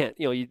we all can't.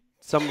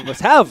 Some of us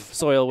have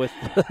soil with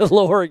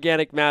lower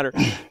organic matter.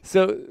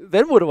 So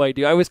then what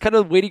do? I was kind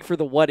of waiting for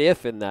the what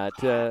if in that.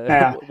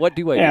 What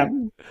do I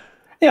do?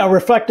 Yeah,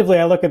 reflectively,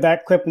 I look at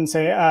that clip and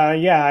say,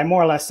 I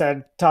more or less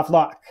said tough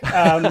luck.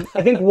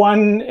 I think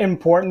one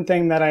important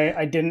thing that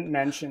I didn't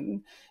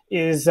mention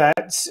is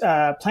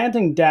that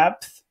planting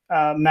depth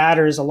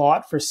matters a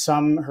lot for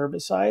some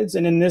herbicides.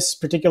 And in this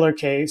particular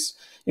case,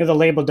 the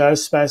label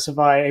does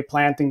specify a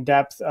planting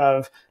depth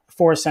of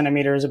 4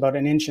 centimeters, about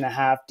 1.5 inches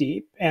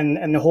deep.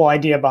 And the whole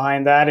idea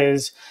behind that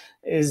is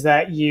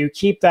that you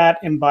keep that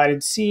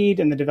imbibed seed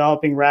and the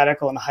developing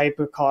radicle and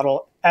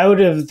hypocotyl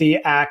out of the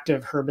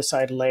active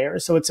herbicide layer.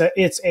 So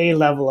it's a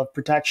level of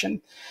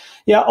protection.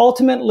 Yeah,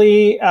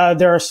 ultimately,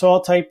 there are soil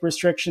type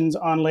restrictions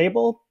on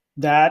label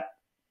that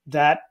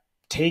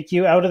take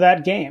you out of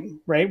that game,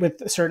 right,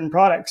 with certain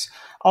products.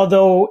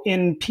 Although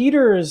in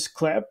Peter's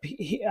clip,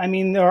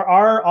 there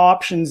are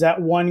options that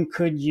one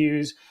could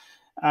use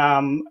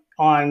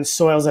on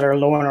soils that are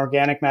low in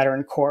organic matter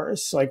and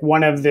coarse. Like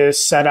one of the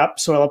setup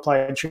soil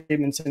applied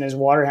treatments in his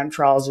water hemp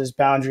trials is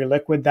Boundary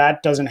Liquid.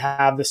 That doesn't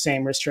have the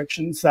same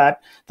restrictions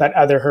that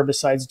other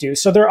herbicides do.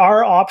 So there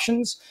are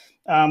options.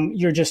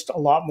 You're just a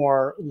lot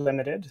more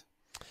limited.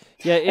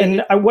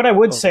 Yeah. What I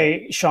would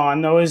say,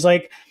 Sean, though, is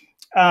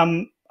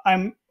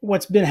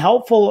what's been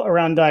helpful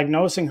around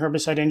diagnosing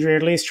herbicide injury, or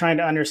at least trying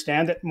to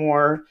understand it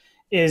more,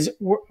 is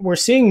we're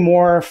seeing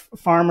more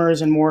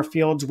farmers and more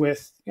fields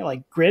with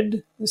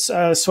grid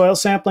soil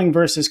sampling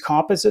versus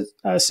composite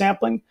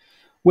sampling,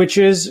 which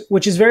is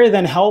very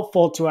then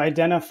helpful to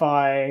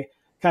identify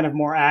kind of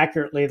more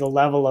accurately the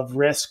level of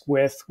risk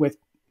with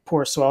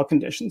poor soil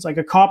conditions. Like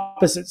a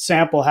composite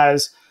sample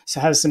has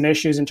some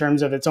issues in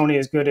terms of it's only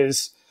as good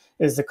as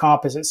the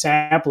composite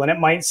sample, and it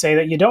might say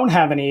that you don't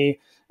have any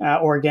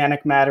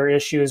organic matter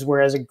issues,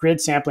 whereas a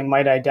grid sampling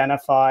might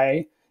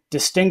identify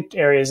distinct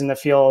areas in the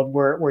field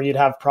where you'd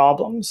have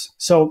problems.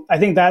 So I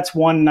think that's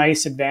one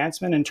nice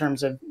advancement in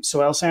terms of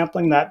soil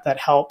sampling that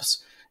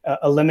helps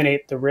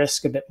eliminate the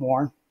risk a bit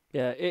more.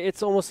 Yeah,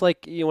 it's almost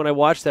like, when I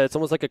watch that, it's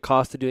almost like a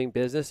cost of doing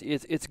business.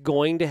 It's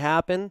going to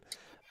happen,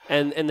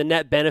 and the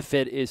net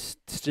benefit is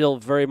still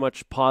very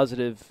much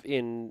positive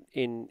in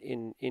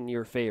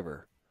your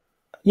favor.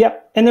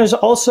 Yep, and there's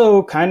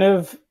also kind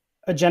of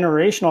a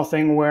generational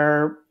thing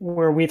where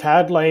we've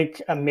had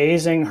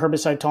amazing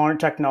herbicide tolerant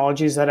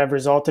technologies that have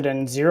resulted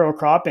in zero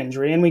crop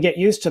injury, and we get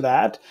used to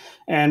that.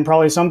 And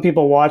probably some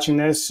people watching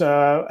this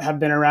have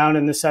been around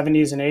in the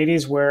 70s and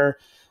 80s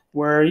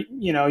where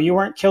you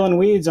weren't killing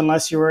weeds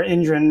unless you were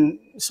injuring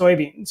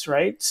soybeans,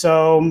 right?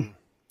 So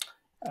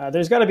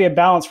there's got to be a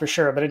balance for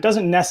sure, but it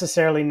doesn't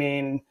necessarily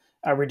mean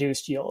a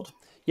reduced yield.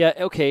 Yeah,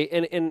 okay.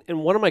 And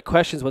one of my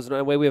questions was,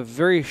 we have a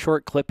very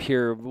short clip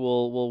here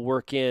we'll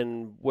work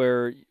in,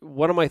 where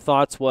one of my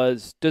thoughts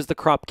was, does the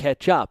crop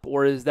catch up,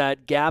 or is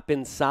that gap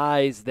in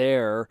size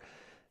there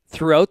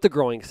throughout the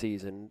growing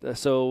season?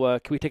 So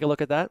can we take a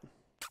look at that?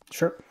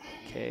 Sure.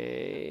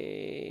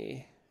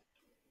 Okay.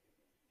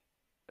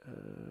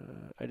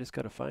 I just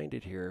got to find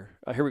it here.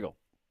 Here we go.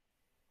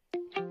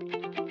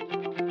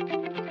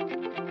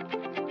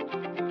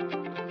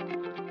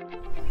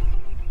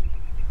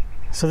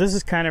 So this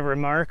is kind of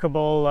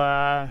remarkable.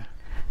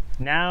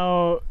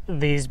 Now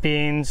these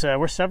beans,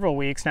 we're several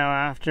weeks now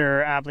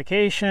after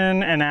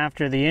application and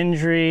after the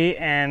injury,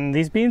 and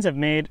these beans have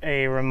made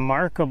a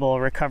remarkable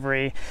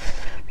recovery.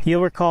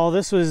 You'll recall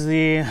this was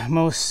the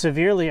most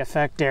severely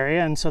affected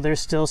area, and so there's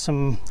still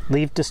some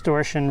leaf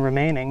distortion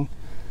remaining.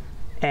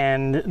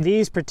 And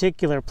these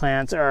particular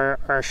plants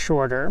are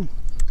shorter,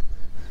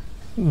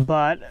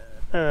 but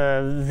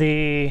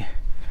the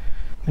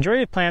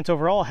majority of plants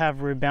overall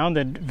have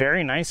rebounded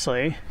very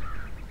nicely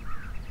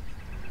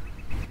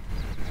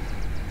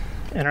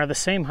and are the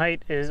same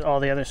height as all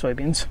the other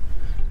soybeans.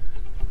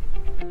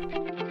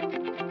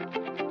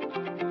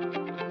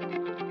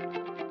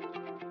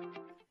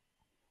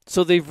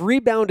 So they've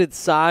rebounded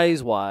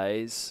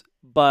size-wise,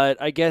 but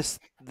I guess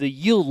the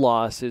yield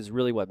loss is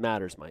really what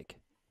matters, Mike.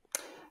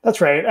 That's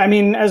right. I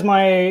mean, as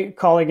my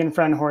colleague and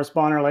friend Horst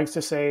Bonner likes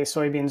to say,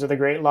 soybeans are the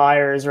great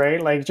liars,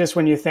 right? Like, just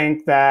when you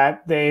think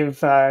that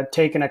they've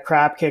taken a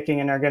crap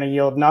kicking and are going to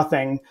yield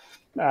nothing,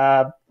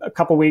 a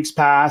couple weeks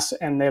pass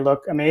and they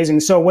look amazing.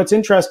 So what's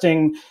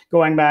interesting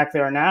going back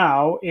there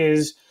now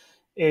is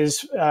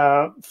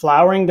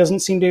flowering doesn't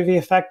seem to be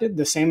affected.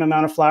 The same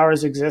amount of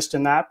flowers exist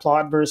in that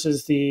plot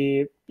versus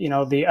the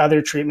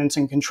other treatments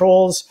and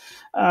controls.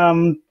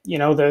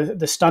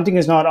 The stunting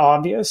is not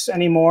obvious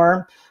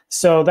anymore.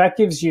 So that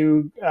gives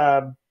you,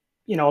 a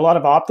lot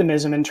of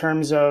optimism in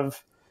terms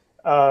of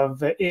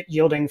of it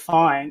yielding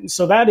fine.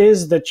 So that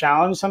is the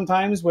challenge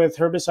sometimes with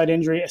herbicide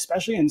injury,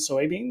 especially in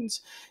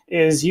soybeans,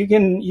 is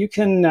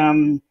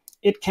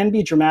it can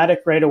be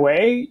dramatic right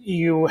away.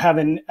 You have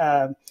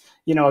a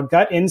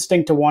gut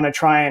instinct to want to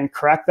try and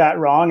correct that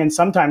wrong. And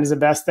sometimes the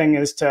best thing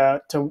is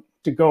to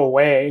go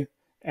away.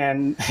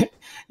 And,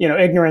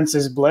 ignorance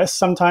is bliss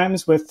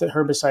sometimes with the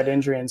herbicide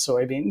injury in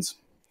soybeans.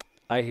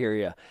 I hear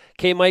you.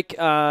 Okay, Mike,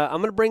 I'm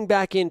going to bring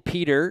back in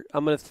Peter.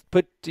 You're going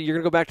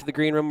to go back to the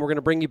green room. We're going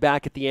to bring you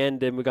back at the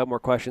end, and we got more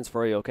questions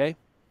for you, okay?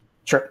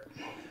 Sure.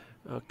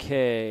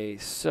 Okay,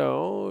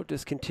 so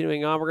just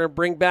continuing on, we're going to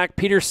bring back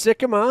Peter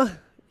Sikkema.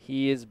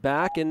 He is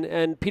back.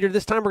 And Peter,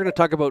 this time we're going to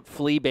talk about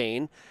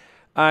fleabane.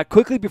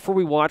 Quickly, before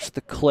we watch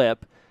the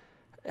clip,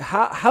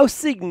 how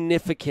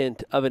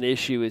significant of an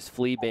issue is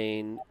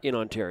fleabane in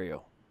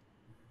Ontario?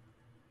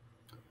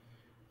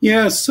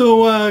 Yeah,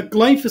 so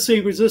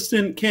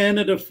glyphosate-resistant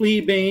Canada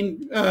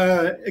fleabane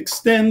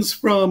extends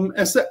from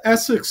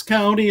Essex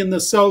County in the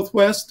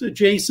southwest,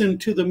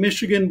 adjacent to the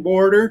Michigan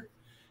border,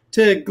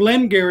 to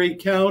Glengarry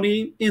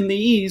County in the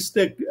east,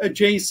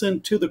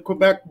 adjacent to the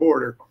Quebec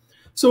border.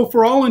 So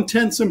for all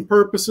intents and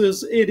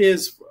purposes, it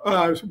is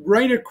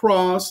right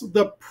across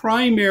the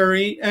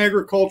primary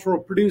agricultural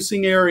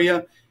producing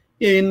area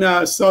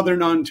in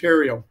southern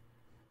Ontario.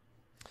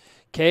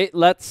 Okay,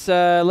 let's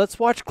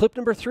watch clip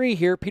number 3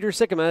 here. Peter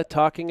Sikkema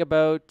talking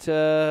about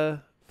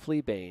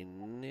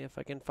fleabane. If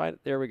I can find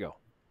it, there we go.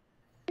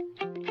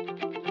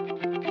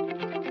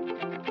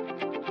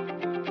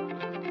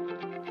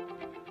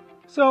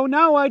 So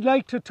now I'd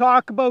like to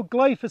talk about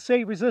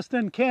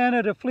glyphosate-resistant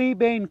Canada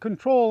fleabane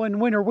control in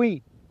winter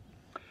wheat.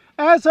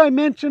 As I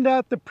mentioned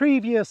at the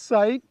previous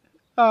site,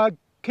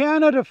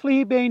 Canada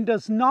fleabane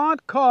does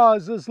not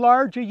cause as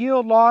large a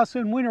yield loss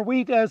in winter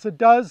wheat as it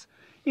does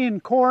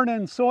in corn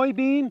and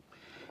soybean.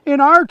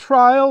 In our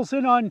trials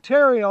in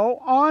Ontario,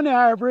 on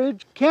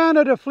average,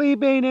 Canada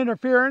fleabane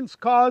interference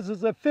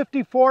causes a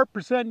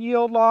 54%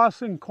 yield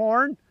loss in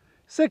corn,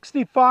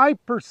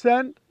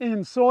 65% in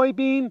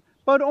soybean,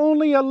 but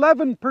only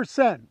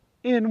 11%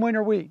 in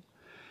winter wheat.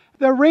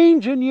 The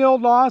range in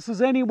yield loss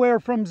is anywhere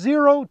from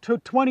 0 to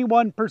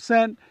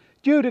 21%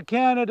 due to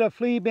Canada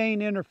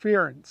fleabane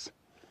interference.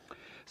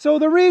 So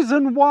the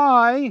reason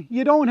why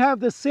you don't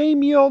have the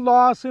same yield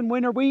loss in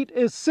winter wheat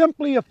is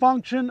simply a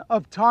function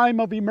of time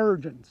of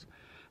emergence.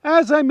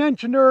 As I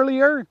mentioned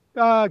earlier,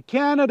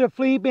 Canada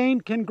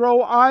fleabane can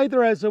grow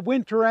either as a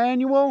winter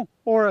annual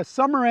or a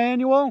summer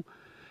annual.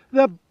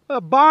 The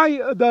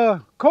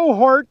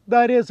cohort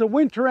that is a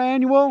winter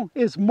annual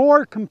is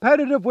more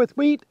competitive with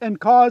wheat and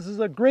causes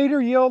a greater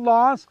yield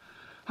loss.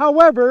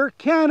 However,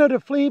 Canada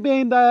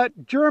fleabane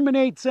that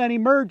germinates and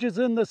emerges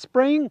in the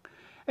spring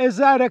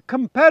is at a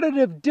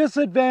competitive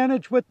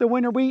disadvantage with the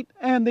winter wheat,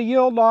 and the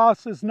yield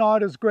loss is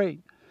not as great.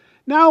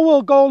 Now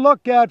we'll go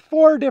look at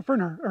 4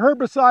 different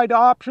herbicide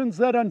options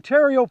that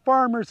Ontario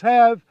farmers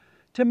have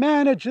to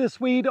manage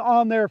this weed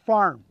on their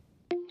farm.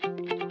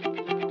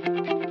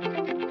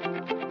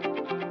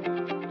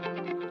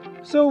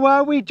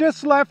 So we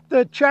just left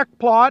the check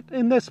plot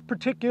in this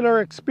particular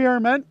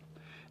experiment,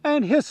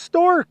 and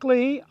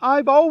historically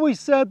I've always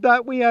said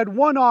that we had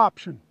one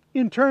option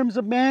in terms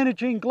of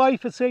managing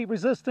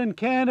glyphosate-resistant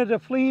Canada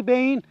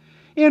fleabane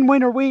in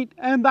winter wheat,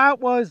 and that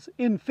was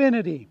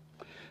Infinity.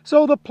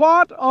 So the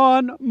plot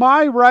on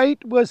my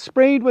right was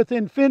sprayed with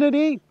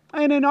Infinity,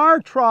 and in our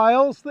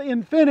trials, the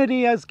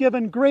Infinity has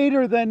given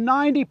greater than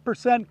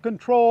 90%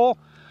 control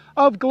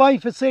of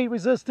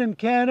glyphosate-resistant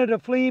Canada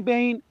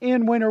fleabane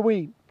in winter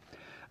wheat.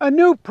 A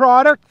new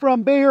product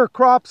from Bayer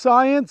Crop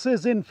Science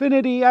is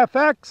Infinity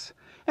FX,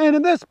 and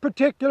in this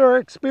particular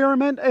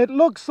experiment, it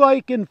looks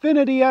like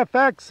Infinity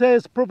FX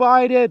has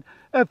provided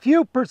a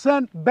few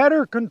 %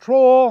 better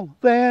control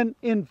than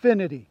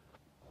Infinity.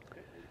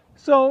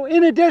 So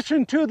in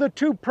addition to the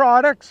 2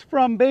 products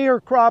from Bayer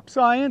Crop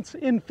Science,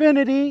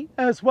 Infinity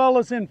as well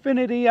as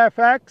Infinity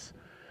FX,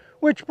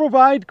 which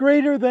provide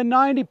greater than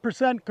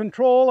 90%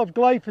 control of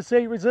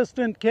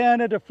glyphosate-resistant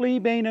Canada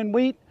fleabane in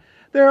wheat,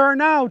 there are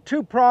now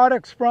 2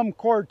 products from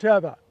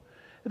Corteva.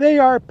 They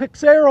are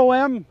Pixaro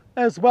M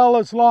as well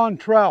as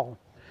Lontrell.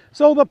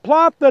 So the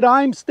plot that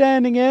I'm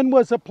standing in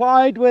was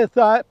applied with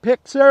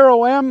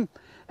Pixaro M,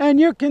 and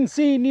you can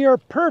see near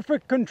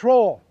perfect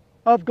control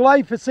of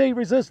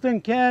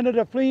glyphosate-resistant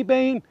Canada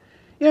fleabane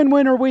in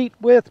winter wheat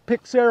with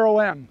Pixaro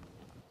M.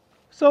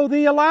 So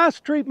the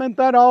last treatment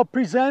that I'll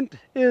present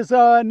is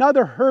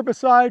another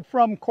herbicide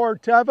from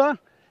Corteva.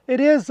 It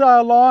is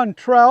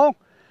Lontrell.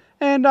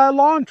 And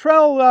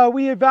Lontrell,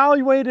 we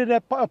evaluated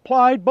it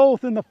applied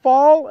both in the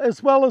fall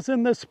as well as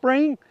in the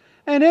spring,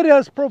 and it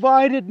has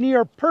provided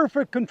near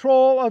perfect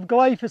control of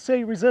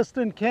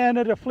glyphosate-resistant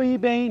Canada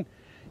fleabane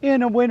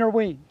in a winter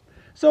wheat.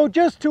 So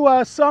just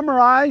to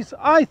summarize,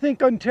 I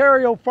think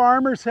Ontario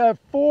farmers have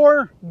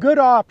 4 good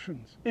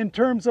options in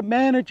terms of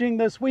managing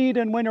this weed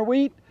in winter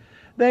wheat.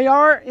 They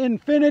are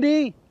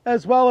Infinity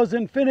as well as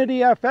Infinity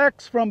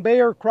FX from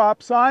Bayer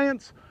Crop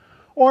Science,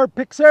 or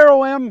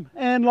Pixaro M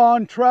and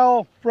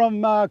Lontrell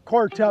from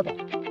Corteva.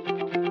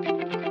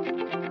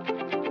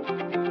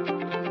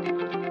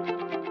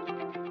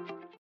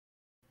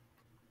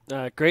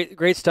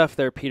 great stuff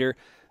there, Peter.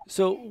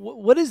 So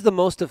what is the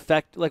most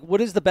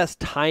what is the best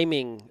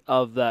timing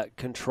of that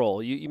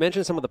control? You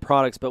mentioned some of the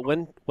products, but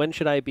when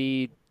should I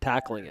be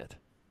tackling it?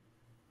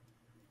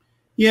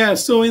 Yeah,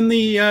 so in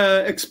the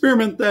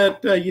experiment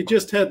that you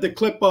just had the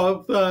clip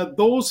of,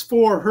 those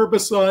 4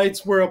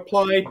 herbicides were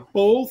applied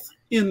both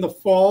in the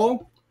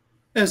fall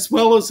as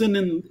well as in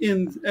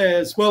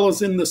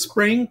the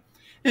spring.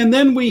 And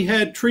then we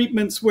had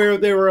treatments where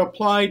they were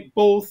applied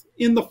both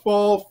in the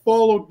fall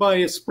followed by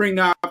a spring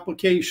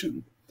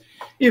application.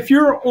 If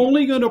you're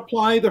only going to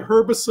apply the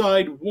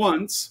herbicide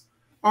once,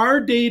 our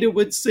data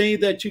would say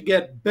that you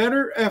get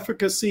better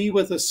efficacy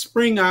with a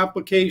spring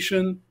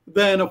application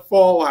than a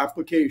fall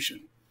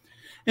application.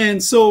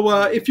 And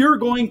so if you're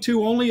going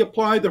to only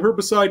apply the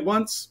herbicide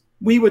once,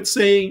 we would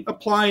say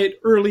apply it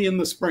early in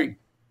the spring.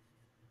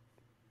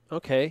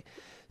 Okay.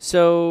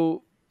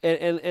 So,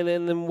 and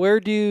then where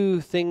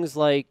do things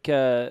like,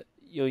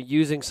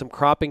 using some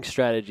cropping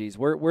strategies,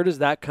 where does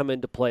that come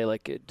into play?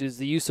 Like, does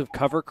the use of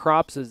cover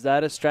crops, is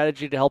that a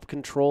strategy to help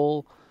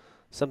control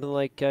something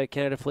like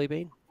Canada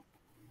fleabane?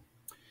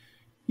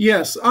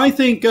 Yes, I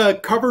think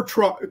cover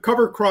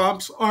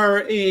crops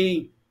are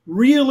a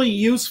really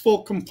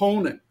useful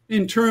component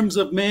in terms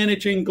of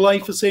managing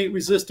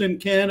glyphosate-resistant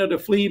Canada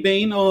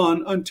fleabane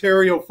on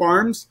Ontario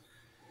farms.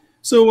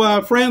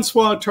 So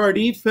Francois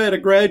Tardif had a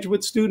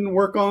graduate student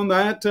work on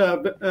that,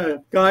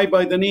 a guy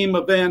by the name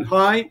of Van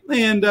High,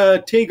 and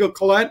Tego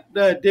Collette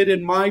did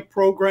in my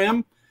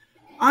program.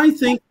 I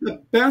think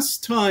the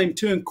best time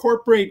to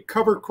incorporate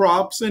cover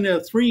crops in a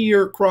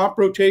 3-year crop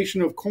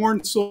rotation of corn,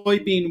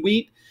 soybean,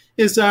 wheat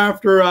is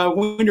after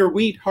winter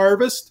wheat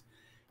harvest.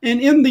 And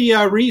in the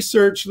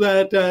research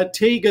that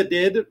Tega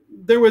did,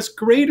 there was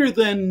greater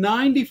than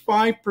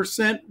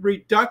 95%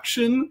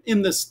 reduction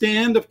in the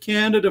stand of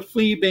Canada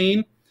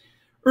fleabane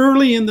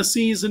early in the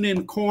season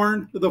in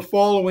corn the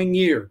following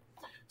year.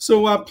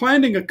 So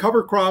planting a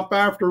cover crop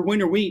after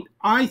winter wheat,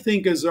 I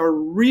think, is a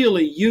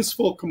really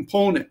useful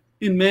component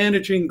in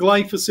managing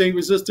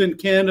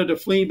glyphosate-resistant Canada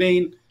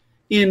fleabane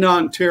in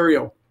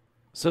Ontario.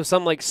 So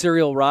something like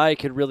cereal rye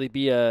could really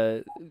be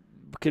an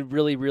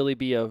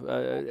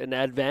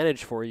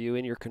advantage for you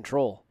in your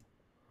control.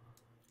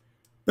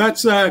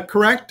 That's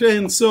correct.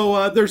 And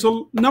so there's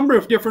a number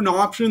of different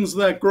options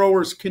that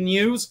growers can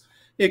use.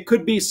 It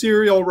could be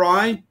cereal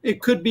rye. It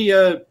could be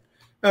a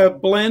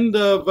blend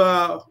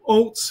of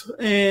oats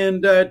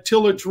and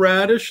tillage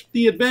radish.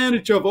 The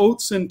advantage of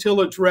oats and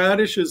tillage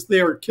radish is they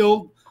are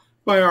killed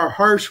by our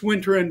harsh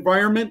winter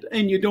environment,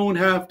 and you don't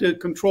have to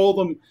control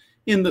them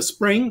in the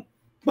spring.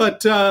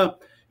 But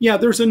yeah,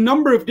 there's a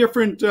number of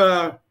different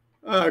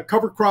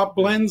cover crop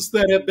blends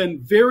that have been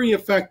very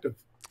effective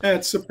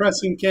at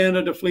suppressing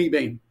Canada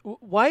fleabane.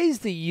 Why is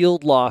the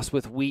yield loss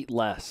with wheat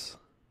less?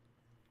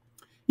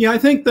 Yeah, I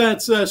think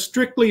that's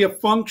strictly a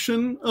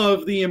function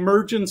of the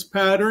emergence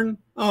pattern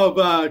of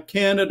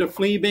Canada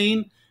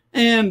fleabane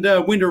and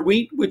winter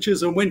wheat, which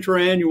is a winter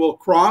annual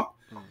crop.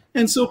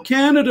 And so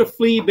Canada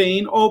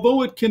fleabane,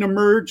 although it can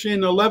emerge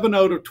in 11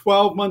 out of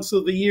 12 months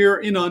of the year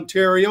in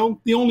Ontario,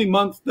 the only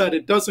month that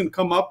it doesn't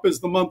come up is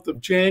the month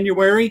of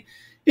January.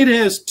 It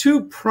has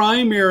 2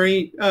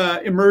 primary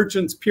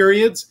emergence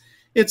periods.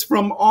 It's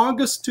from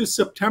August to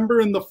September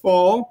in the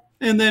fall,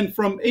 and then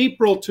from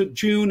April to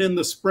June in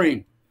the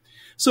spring.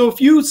 So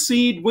if you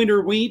seed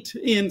winter wheat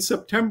in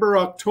September,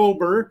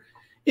 October,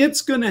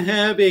 it's going to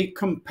have a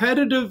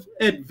competitive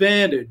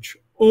advantage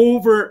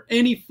over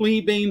any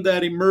fleabane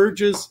that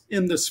emerges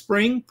in the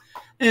spring.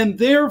 And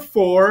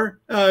therefore,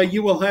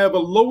 you will have a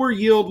lower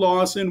yield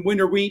loss in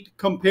winter wheat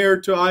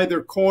compared to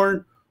either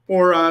corn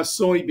or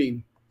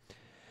soybean.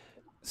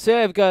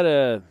 Say I've got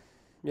a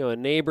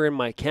neighbor in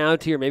my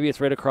county, or maybe it's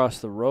right across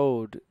the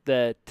road,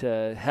 that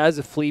has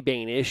a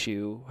fleabane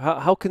issue.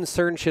 How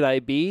concerned should I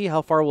be?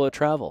 How far will it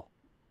travel?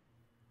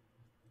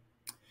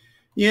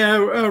 Yeah,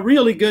 a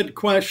really good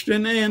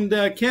question. And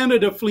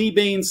Canada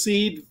fleabane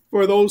seed,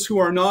 for those who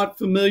are not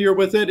familiar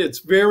with it, it's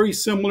very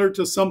similar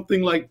to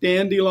something like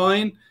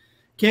dandelion.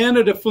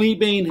 Canada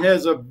fleabane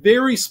has a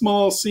very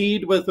small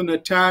seed with an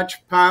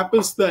attached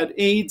pappus that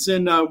aids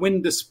in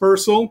wind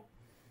dispersal.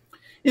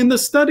 In the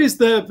studies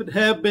that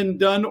have been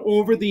done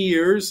over the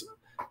years,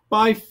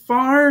 by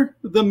far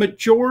the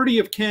majority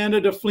of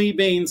Canada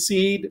fleabane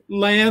seed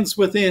lands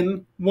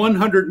within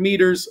 100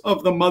 meters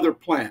of the mother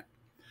plant.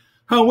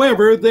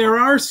 However, there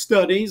are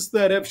studies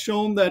that have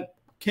shown that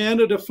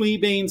Canada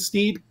fleabane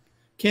seed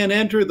can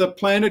enter the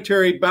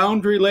planetary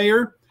boundary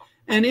layer,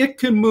 and it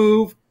can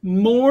move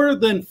more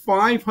than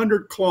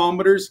 500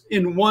 kilometers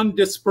in one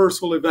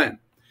dispersal event.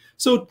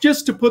 So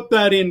just to put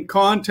that in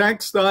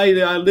context, I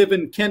live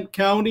in Kent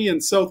County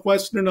in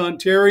southwestern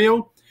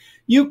Ontario.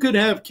 You could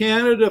have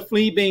Canada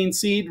fleabane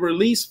seed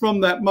released from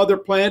that mother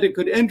plant. It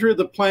could enter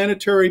the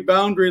planetary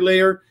boundary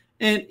layer,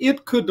 and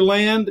it could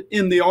land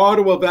in the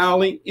Ottawa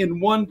Valley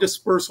in one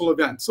dispersal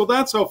event. So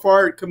that's how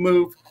far it can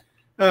move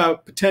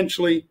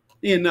potentially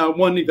in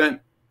one event.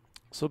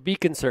 So be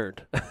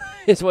concerned,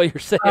 is what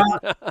you're saying.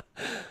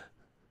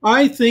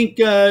 I think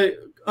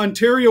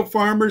Ontario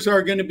farmers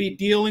are going to be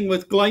dealing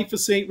with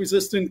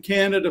glyphosate-resistant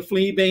Canada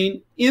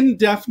fleabane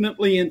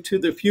indefinitely into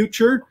the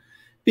future,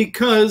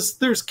 because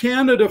there's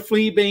Canada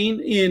fleabane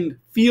in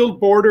field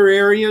border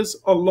areas,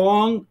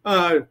 along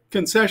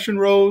concession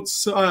roads,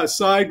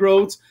 side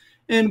roads,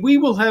 and we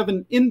will have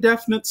an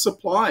indefinite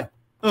supply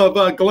of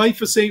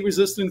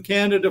glyphosate-resistant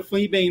Canada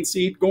fleabane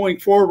seed going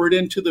forward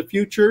into the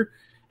future,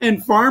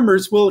 and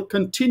farmers will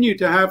continue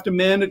to have to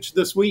manage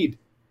this weed.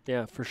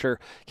 Yeah, for sure.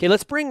 Okay,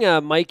 let's bring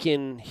Mike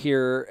in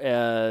here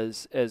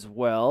as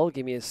well.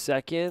 Give me a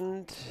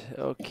second.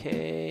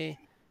 Okay.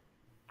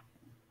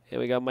 And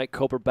we got Mike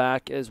Cowbrough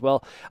back as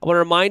well. I want to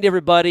remind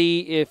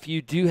everybody, if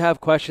you do have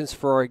questions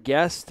for our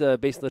guest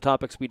based on the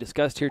topics we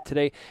discussed here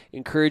today,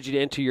 encourage you to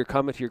enter your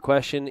comment or your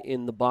question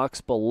in the box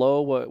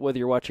below, whether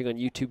you're watching on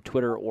YouTube,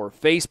 Twitter, or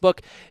Facebook.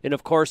 And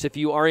of course, if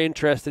you are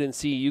interested in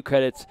CEU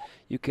credits,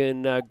 you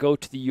can go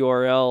to the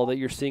URL that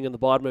you're seeing on the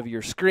bottom of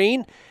your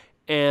screen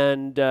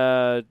and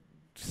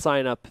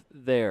sign up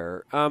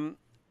there.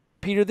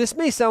 Peter, this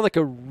may sound like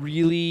a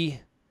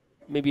really,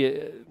 maybe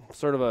a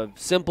sort of a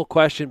simple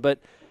question, but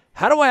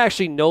how do I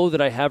actually know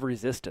that I have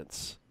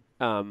resistance?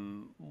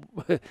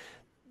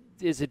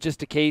 Is it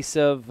just a case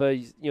of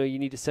you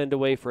need to send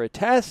away for a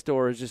test,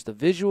 or is it just a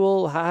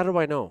visual? How do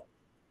I know?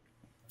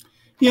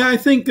 Yeah, I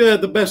think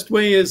the best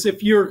way is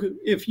if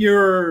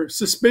you're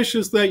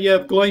suspicious that you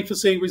have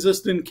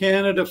glyphosate-resistant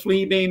Canada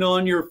fleabane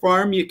on your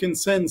farm, you can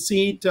send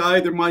seed to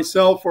either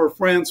myself or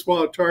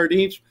Francois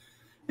Tardif,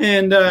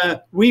 and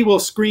we will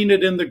screen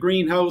it in the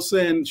greenhouse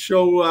and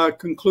show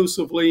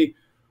conclusively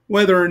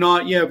whether or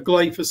not you have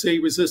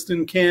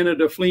glyphosate-resistant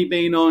Canada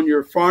fleabane on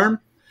your farm.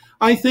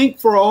 I think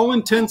for all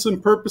intents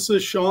and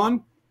purposes,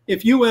 Sean,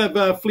 if you have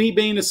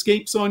fleabane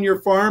escapes on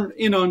your farm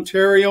in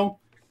Ontario,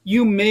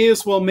 you may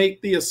as well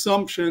make the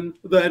assumption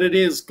that it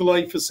is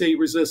glyphosate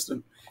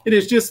resistant. It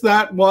is just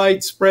that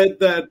widespread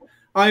that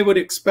I would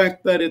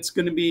expect that it's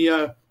going to be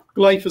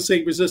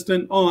glyphosate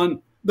resistant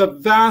on the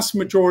vast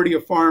majority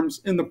of farms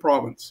in the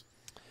province.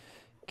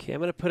 Okay, I'm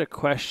going to put a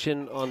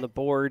question on the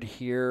board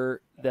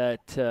here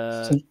that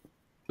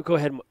go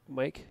ahead,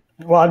 Mike.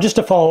 Well, just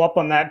to follow up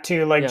on that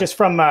too, just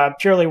from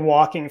purely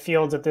walking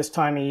fields at this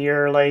time of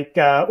year,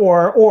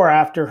 or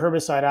after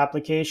herbicide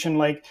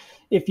application,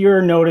 if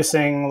you're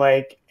noticing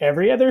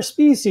every other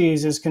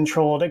species is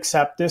controlled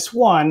except this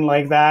one,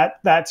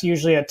 that's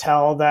usually a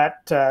tell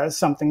that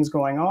something's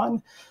going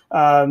on.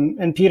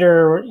 And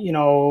Peter,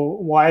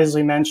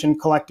 wisely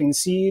mentioned collecting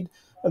seed.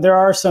 There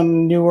are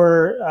some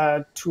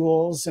newer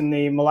tools in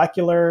the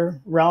molecular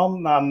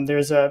realm.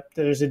 There's a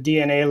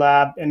DNA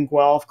lab in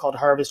Guelph called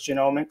Harvest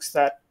Genomics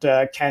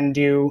that can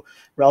do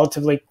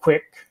relatively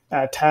quick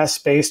tests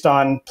based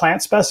on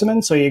plant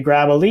specimens. So you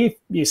grab a leaf,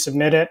 you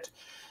submit it,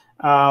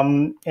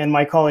 and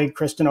my colleague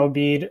Kristen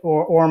Obeid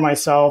or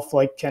myself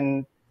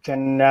can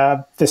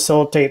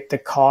facilitate the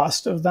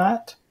cost of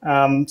that.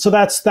 So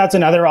that's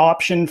another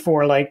option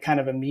for kind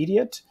of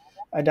immediate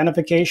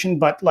identification,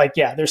 but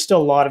there's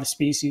still a lot of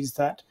species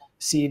that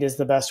seed is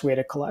the best way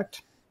to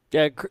collect.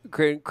 Yeah,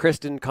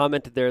 Kristen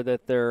commented there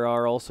that there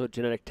are also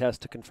genetic tests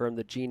to confirm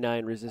the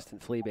G9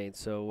 resistant fleabane.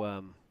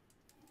 So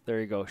there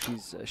you go.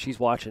 She's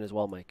watching as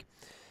well, Mike.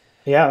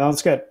 Yeah,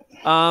 that's good.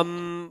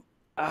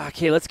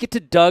 Okay, let's get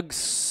to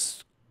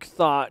Doug's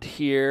thought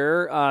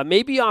here.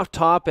 Maybe off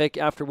topic.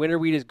 After winter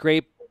wheat is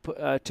great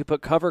to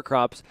put cover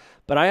crops,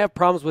 but I have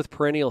problems with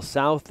perennial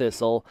sow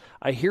thistle.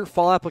 I hear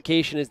fall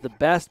application is the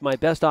best. My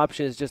best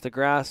option is just a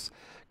grass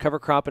cover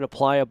crop and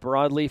apply a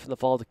broadleaf in the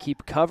fall to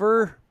keep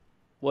cover.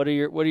 What are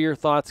your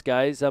thoughts,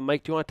 guys?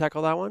 Mike, do you want to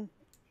tackle that one?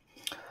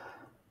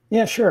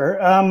 Yeah, sure.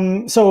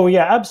 So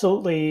yeah,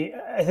 absolutely.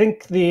 I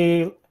think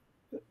the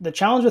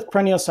challenge with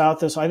perennial sow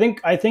thistle, I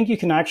think you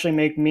can actually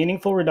make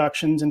meaningful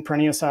reductions in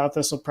perennial sow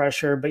thistle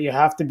pressure, but you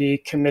have to be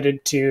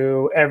committed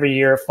to every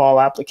year fall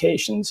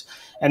applications.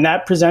 And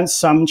that presents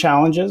some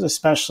challenges,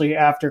 especially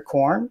after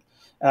corn.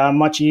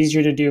 Much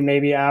easier to do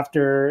maybe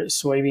after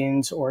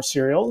soybeans or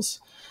cereals.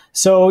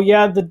 So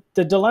yeah,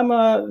 the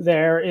dilemma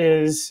there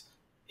is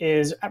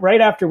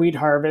right after wheat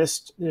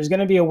harvest, there's going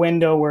to be a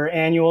window where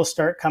annuals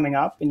start coming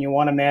up and you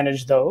want to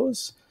manage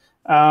those.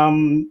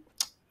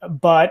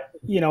 But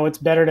it's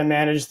better to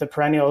manage the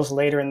perennials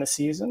later in the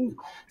season.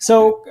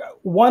 So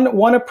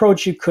one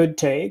approach you could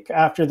take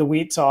after the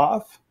wheat's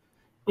off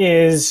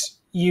is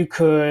you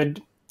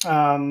could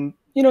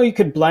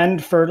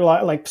blend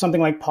fertilizer,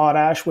 something like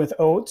potash with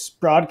oats,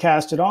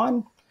 broadcast it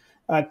on,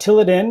 till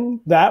it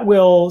in. That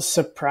will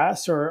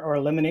suppress or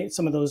eliminate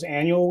some of those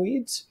annual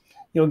weeds.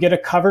 You'll get a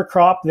cover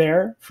crop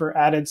there for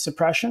added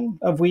suppression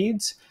of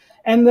weeds.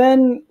 And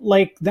then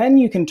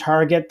you can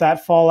target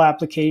that fall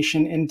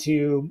application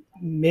into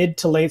mid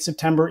to late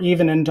September,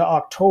 even into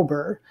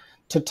October,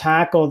 to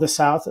tackle the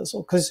sow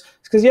thistle. Because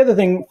the other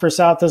thing for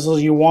sow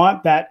thistles, you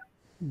want that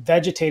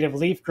vegetative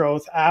leaf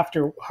growth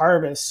after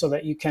harvest so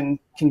that you can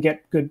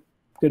get good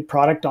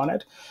product on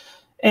it.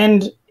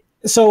 And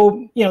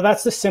so,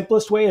 that's the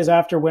simplest way is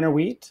after winter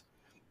wheat.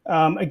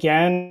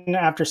 Again,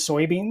 after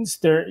soybeans,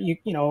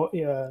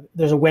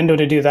 there's a window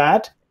to do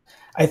that.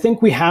 I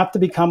think we have to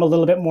become a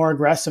little bit more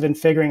aggressive in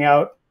figuring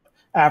out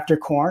after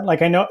corn.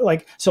 Like I know,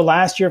 like, so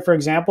last year, for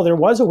example, there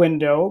was a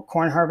window,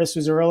 corn harvest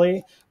was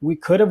early. We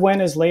could have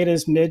went as late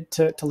as mid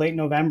to late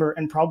November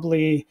and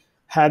probably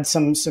had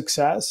some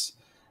success.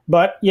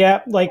 But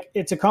yeah, like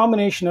it's a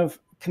combination of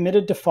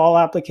committed to fall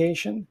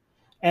application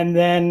and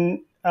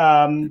then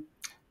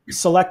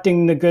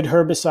selecting the good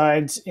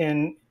herbicides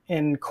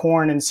in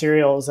corn and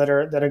cereals that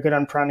are good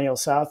on perennial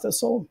sow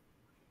thistle.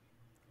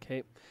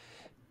 Okay.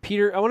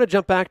 Peter, I want to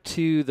jump back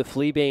to the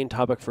fleabane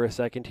topic for a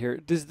second here.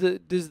 Does the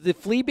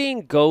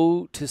fleabane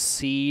go to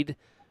seed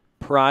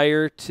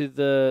prior to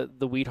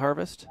the wheat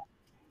harvest?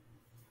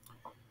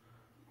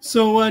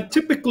 So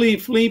typically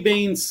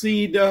fleabane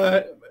seed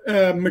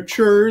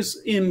matures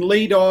in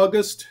late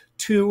August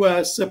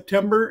to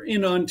September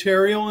in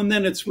Ontario, and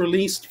then it's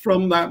released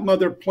from that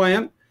mother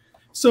plant.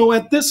 So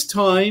at this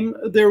time,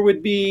 there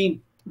would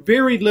be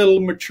very little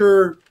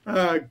mature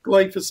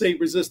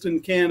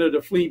glyphosate-resistant Canada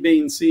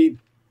fleabane seed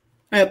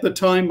at the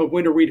time of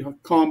winter wheat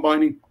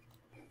combining.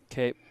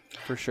 Okay,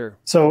 for sure.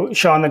 So,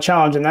 Sean, the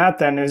challenge in that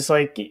then is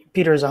like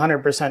Peter's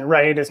 100%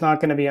 right. It's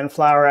not going to be in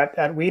flower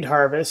at wheat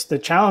harvest. The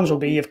challenge will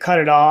be you've cut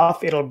it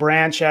off, it'll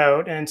branch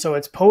out, and so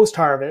it's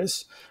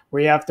post-harvest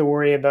where you have to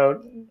worry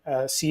about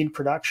seed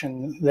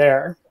production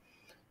there.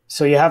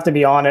 So you have to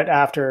be on it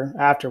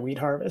after wheat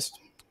harvest.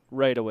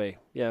 Right away.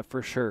 Yeah,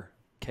 for sure.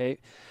 Okay.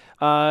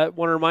 Want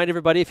to remind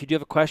everybody, if you do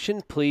have a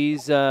question,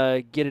 please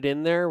get it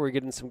in there. We're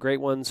getting some great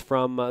ones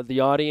from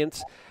the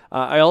audience.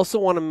 I also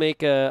want to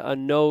make a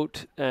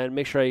note and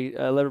make sure I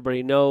let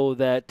everybody know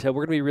that we're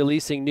going to be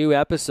releasing new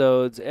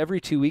episodes every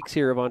 2 weeks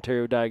here of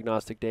Ontario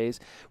Diagnostic Days.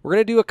 We're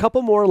going to do a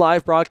couple more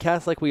live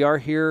broadcasts like we are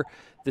here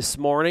this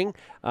morning,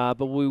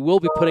 but we will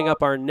be putting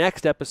up our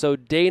next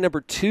episode, day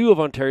number 2 of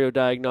Ontario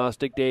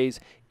Diagnostic Days,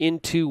 in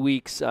 2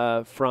 weeks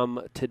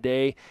from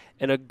today.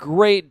 And a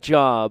great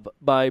job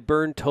by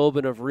Bern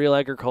Tobin of Real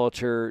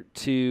Agriculture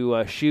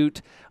to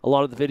shoot a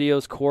lot of the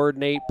videos,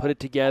 coordinate, put it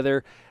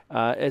together,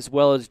 as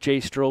well as Jay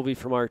Stroeve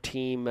from our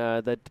team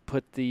that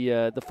put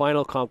the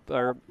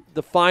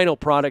final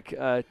product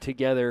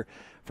together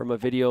from a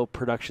video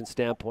production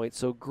standpoint.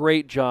 So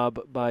great job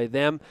by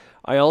them.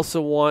 I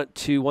also want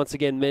to once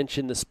again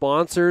mention the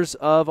sponsors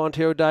of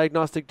Ontario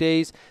Diagnostic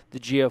Days: the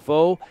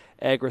GFO,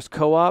 Agris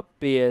Co-op,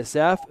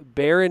 BASF,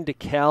 Baron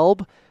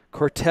DeKalb,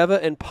 Corteva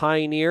and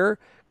Pioneer,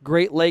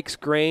 Great Lakes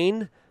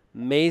Grain,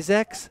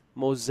 Mazex,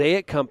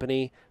 Mosaic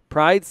Company,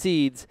 Pride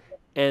Seeds,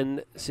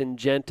 and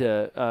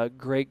Syngenta.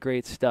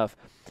 Great stuff.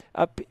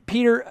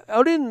 Peter,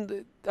 out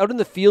in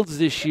the fields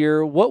this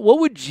year, what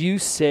would you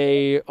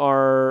say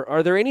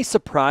are there any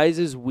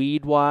surprises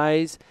weed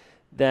wise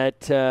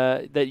that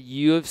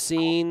you have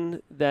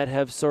seen that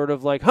have sort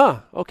of like,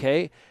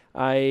 okay,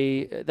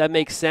 that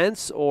makes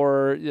sense,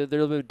 or they're a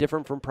little bit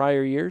different from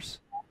prior years?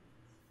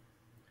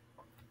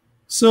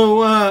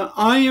 So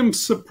I am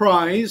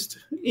surprised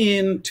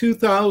in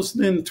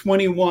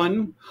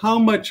 2021 how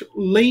much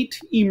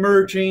late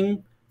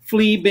emerging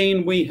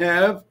fleabane we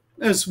have,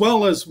 as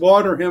well as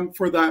water hemp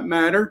for that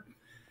matter.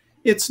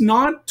 It's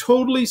not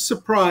totally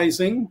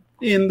surprising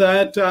in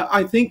that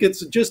I think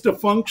it's just a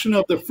function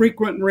of the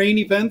frequent rain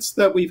events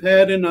that we've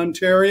had in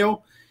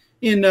Ontario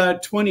in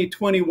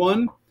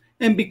 2021.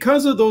 And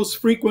because of those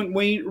frequent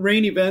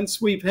rain events,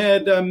 we've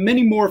had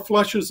many more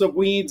flushes of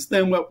weeds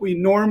than what we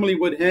normally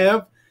would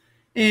have.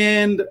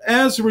 And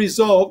as a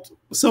result,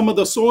 some of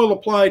the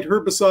soil-applied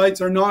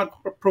herbicides are not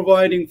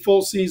providing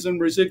full-season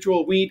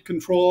residual weed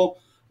control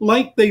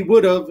like they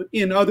would have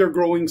in other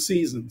growing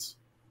seasons.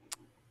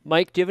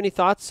 Mike, do you have any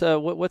thoughts?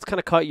 What's kind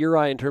of caught your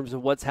eye in terms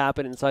of what's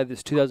happened inside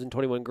this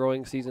 2021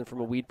 growing season from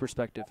a weed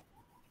perspective?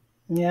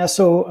 Yeah,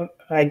 so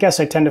I guess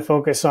I tend to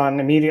focus on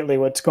immediately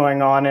what's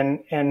going on.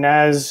 And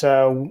as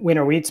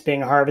winter wheat's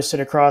being harvested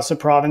across the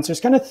province, there's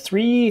kind of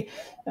 3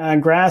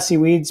 grassy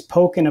weeds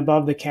poking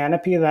above the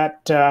canopy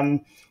that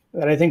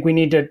I think we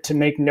need to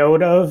make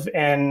note of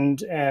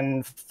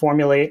and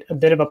formulate a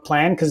bit of a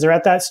plan, because they're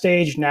at that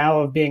stage now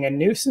of being a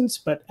nuisance,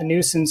 but a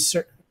nuisance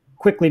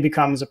quickly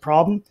becomes a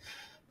problem.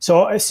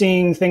 So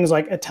seeing things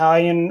like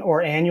Italian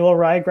or annual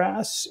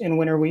ryegrass in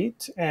winter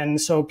wheat. And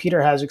so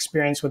Peter has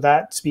experience with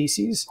that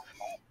species.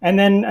 And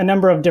then a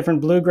number of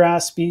different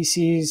bluegrass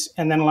species.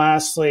 And then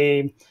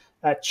lastly,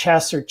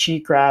 chess or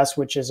cheatgrass,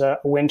 which is a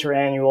winter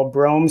annual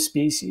brome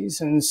species.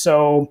 And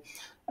so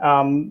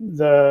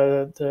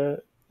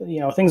the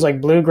things like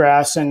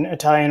bluegrass and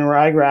Italian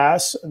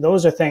ryegrass,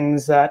 those are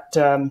things that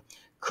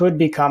could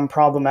become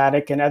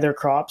problematic in other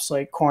crops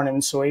like corn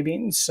and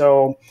soybeans.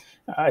 So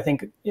I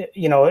think,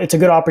 it's a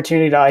good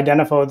opportunity to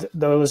identify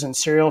those in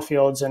cereal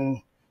fields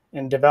and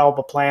develop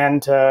a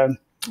plan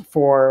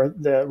for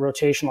the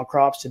rotational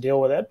crops to deal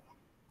with it.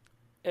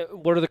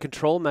 What are the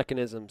control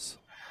mechanisms?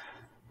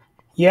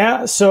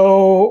 Yeah,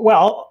 so,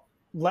 well,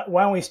 why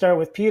don't we start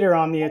with Peter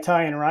on the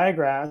Italian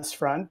ryegrass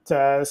front,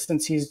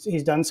 since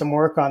he's done some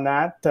work on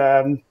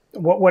that.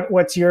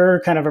 What's your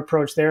kind of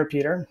approach there,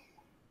 Peter?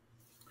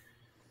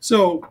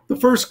 So the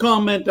first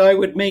comment I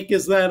would make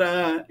is that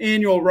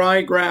annual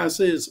ryegrass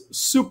is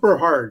super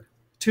hard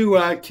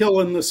to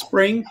kill in the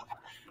spring.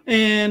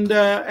 And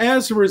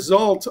as a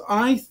result,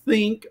 I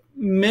think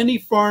many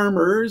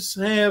farmers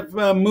have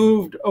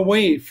moved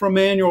away from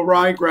annual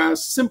ryegrass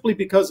simply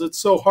because it's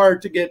so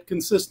hard to get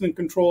consistent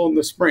control in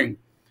the spring.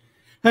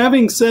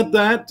 Having said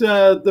that,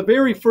 the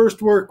very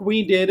first work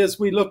we did is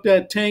we looked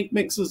at tank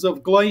mixes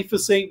of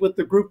glyphosate with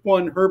the Group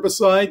 1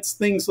 herbicides,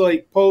 things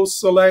like Post,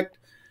 Select,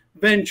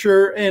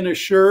 Venture, and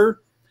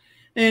Assure.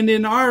 And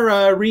in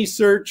our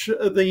research,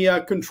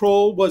 the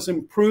control was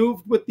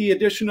improved with the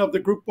addition of the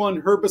Group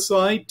 1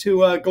 herbicide to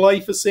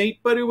glyphosate,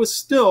 but it was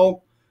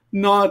still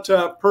not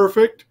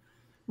perfect.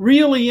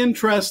 Really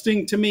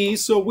interesting to me.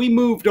 So we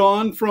moved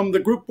on from the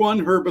Group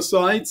 1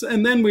 herbicides,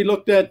 and then we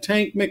looked at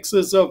tank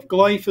mixes of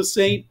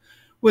glyphosate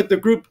with the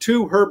Group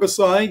 2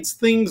 herbicides,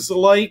 things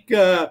like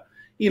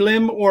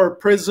Elim or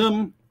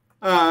Prism,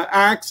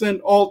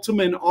 Accent,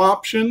 Ultim, and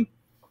Option.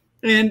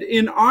 And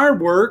in our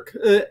work,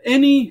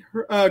 any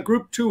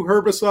Group 2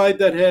 herbicide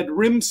that had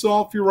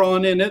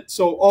rimsulfuron in it,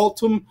 so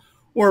Ultim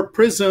or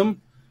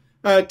Prism,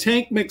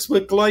 tank mixed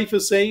with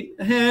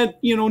glyphosate, had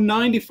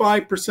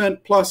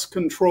 95% plus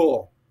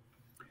control.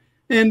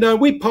 And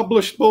we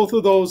published both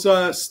of those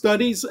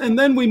studies, and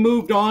then we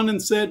moved on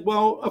and said,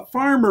 well, a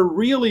farmer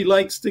really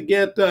likes to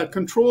get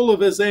control of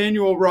his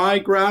annual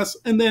ryegrass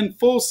and then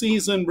full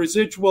season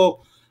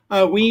residual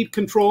weed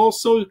control.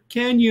 So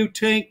can you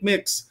tank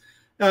mix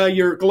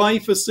your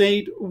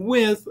glyphosate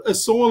with a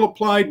soil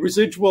applied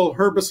residual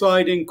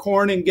herbicide in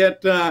corn and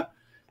get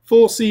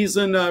full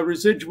season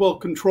residual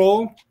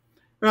control?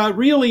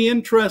 Really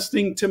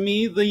interesting to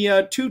me.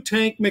 The two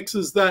tank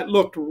mixes that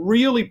looked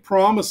really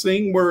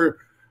promising were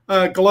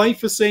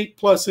glyphosate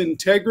plus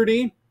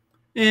Integrity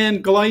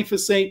and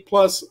glyphosate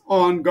plus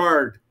On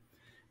Guard.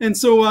 And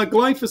so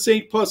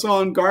glyphosate plus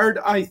On Guard,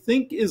 I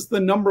think, is the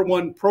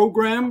 #1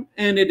 program,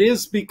 and it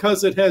is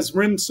because it has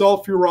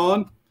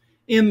rimsulfuron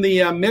in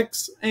the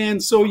mix.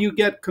 And so you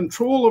get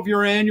control of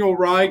your annual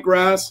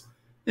ryegrass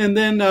and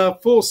then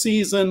full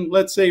season,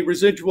 let's say,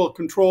 residual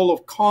control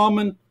of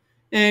common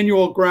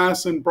annual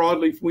grass and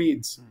broadleaf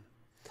weeds.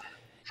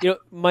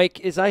 Mike,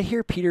 as I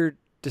hear Peter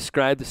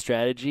describe the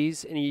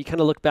strategies and you kind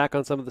of look back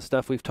on some of the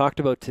stuff we've talked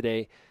about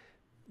today,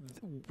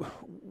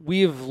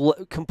 we've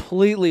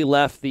completely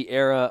left the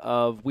era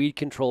of weed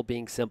control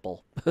being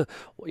simple,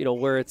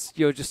 where it's,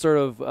 just sort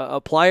of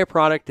apply a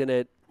product and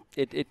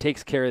it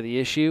takes care of the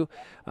issue.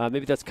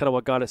 Maybe that's kind of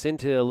what got us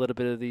into a little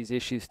bit of these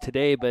issues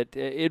today, but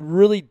it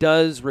really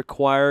does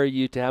require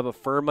you to have a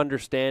firm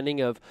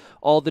understanding of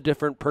all the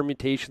different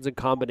permutations and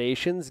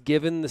combinations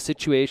given the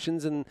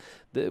situations and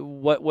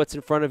what's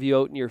in front of you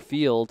out in your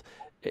field.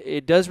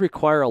 It does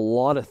require a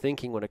lot of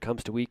thinking when it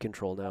comes to weed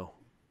control now.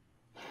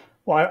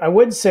 Well, I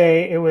would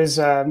say it was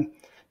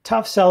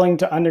tough selling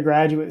to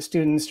undergraduate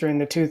students during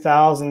the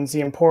 2000s,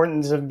 the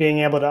importance of being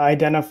able to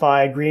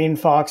identify green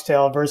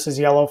foxtail versus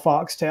yellow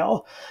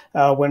foxtail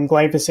when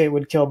glyphosate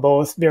would kill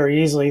both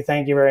very easily.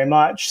 Thank you very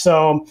much.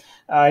 So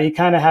you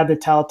kind of had the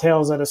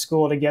telltales at a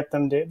school to get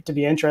them to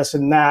be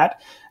interested in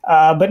that.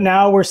 But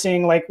now we're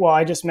seeing, like, well,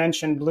 I just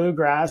mentioned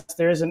bluegrass.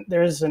 There's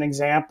an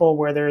example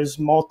where there's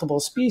multiple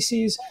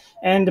species,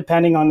 and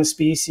depending on the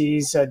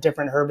species,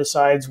 different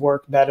herbicides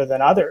work better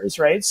than others,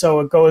 right? So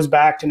it goes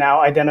back to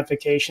now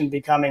identification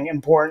becoming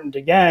important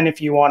again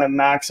if you want to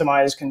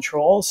maximize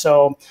control.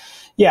 So,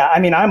 yeah, I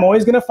mean, I'm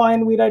always going to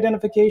find weed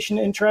identification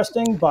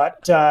interesting,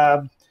 but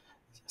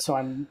so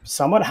I'm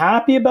somewhat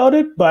happy about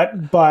it.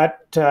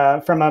 But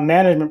from a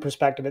management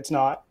perspective, it's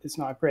not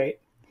great.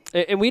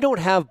 And we don't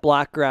have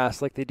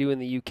blackgrass like they do in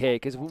the UK,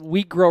 because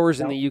wheat growers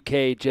in the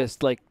UK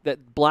just like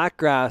that.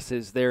 Blackgrass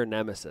is their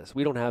nemesis.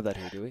 We don't have that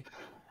here, do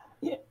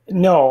we?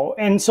 No.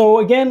 And so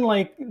again,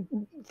 like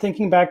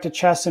thinking back to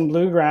chess and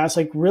bluegrass,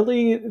 like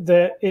really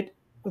the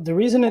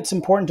reason it's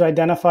important to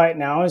identify it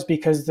now is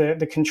because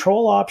the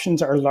control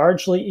options are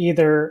largely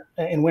either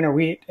in winter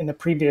wheat in the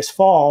previous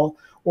fall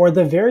or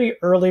the very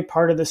early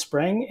part of the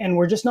spring, and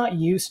we're just not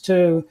used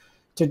to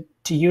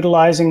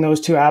utilizing those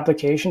two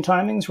application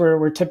timings.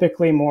 We're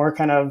typically more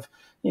kind of,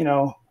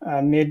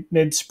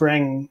 mid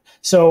spring.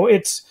 So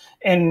it's,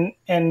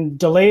 and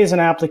delays in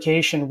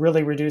application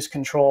really reduce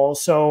control.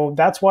 So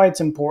that's why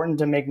it's important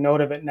to make note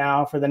of it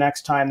now for the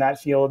next time that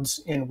field's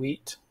in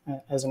wheat,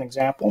 as an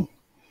example.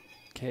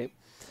 Okay.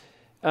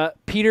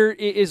 Peter,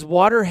 is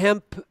water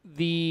hemp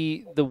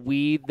the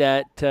weed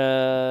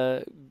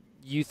that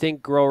you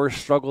think growers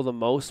struggle the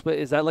most with?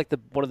 Is that like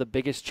one of the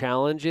biggest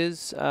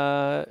challenges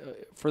on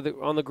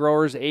the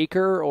grower's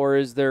acre, or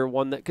is there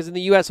one that, because in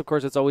the U.S., of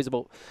course, it's always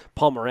about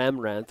Palmer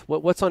amaranth.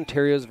 What's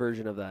Ontario's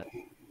version of that?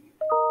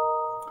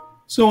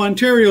 So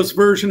Ontario's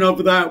version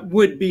of that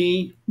would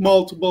be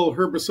multiple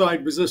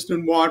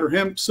herbicide-resistant water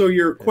hemp. So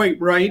you're quite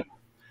right.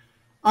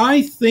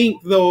 I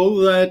think, though,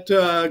 that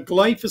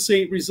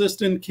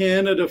glyphosate-resistant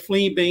Canada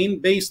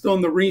fleabane, based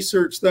on the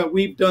research that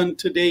we've done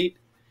to date,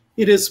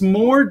 it is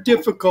more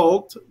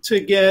difficult to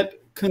get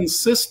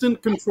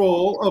consistent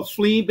control of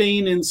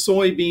fleabane in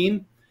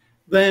soybean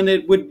than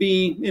it would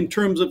be in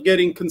terms of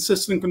getting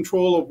consistent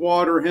control of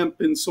water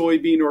hemp in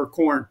soybean or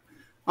corn.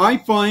 I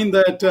find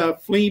that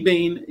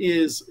fleabane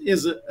is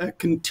a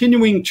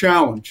continuing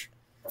challenge.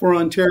 for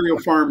Ontario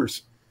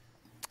farmers.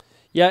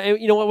 Yeah,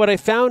 and you know what I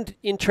found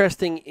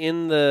interesting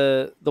in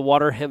the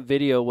water hemp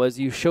video was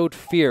you showed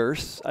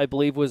Fierce, I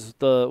believe was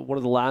one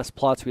of the last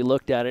plots we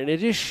looked at, and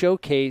it just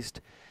showcased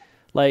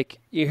like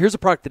here's a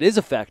product that is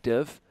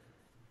effective,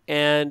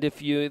 and if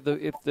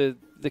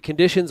the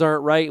conditions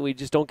aren't right, we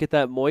just don't get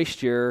that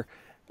moisture,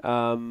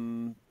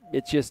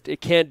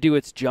 it can't do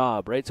its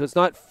job, right? So it's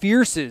not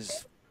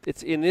Fierce's.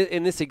 It's in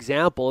this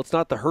example, it's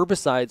not the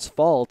herbicide's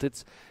fault.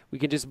 We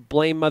can just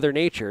blame Mother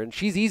Nature, and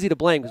she's easy to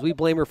blame because we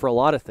blame her for a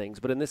lot of things.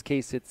 But in this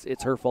case,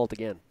 it's her fault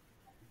again.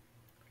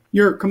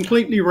 You're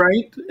completely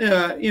right.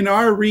 In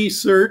our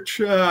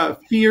research,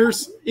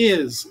 Fierce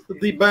is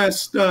the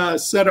best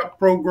setup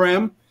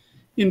program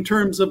in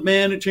terms of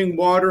managing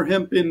water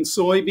hemp in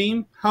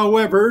soybean.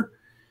 However,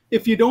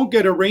 if you don't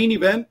get a rain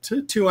event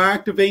to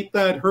activate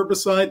that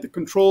herbicide, the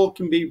control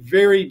can be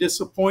very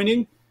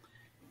disappointing.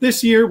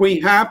 This year,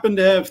 we happen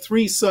to have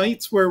 3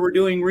 sites where we're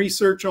doing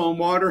research on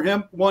water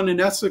hemp, one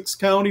in Essex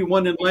County,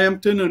 one in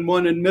Lambton, and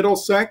one in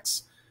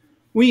Middlesex.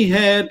 We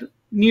had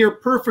near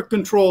perfect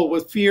control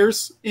with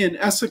Fierce in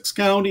Essex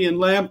County and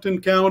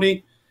Lambton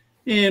County,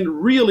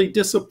 and really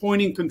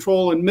disappointing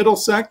control in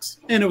Middlesex,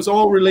 and it was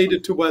all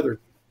related to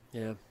weather.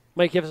 Yeah.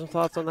 Mike, you have some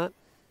thoughts on that?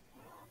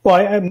 Well,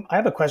 I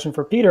have a question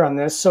for Peter on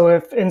this. So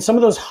if in some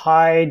of those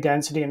high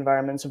density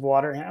environments of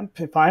water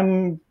hemp, if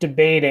I'm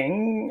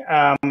debating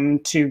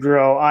to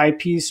grow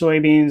IP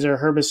soybeans or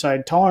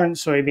herbicide tolerant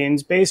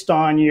soybeans based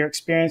on your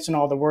experience and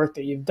all the work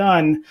that you've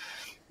done,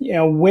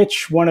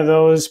 which one of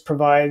those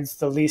provides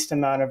the least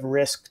amount of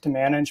risk to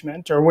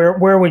management, or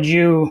where would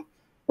you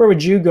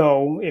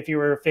go if you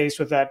were faced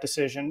with that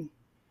decision?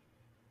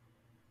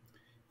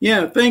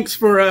 Yeah, thanks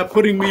for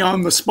putting me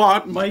on the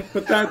spot, Mike,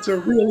 but that's a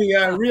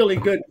really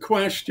good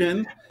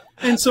question.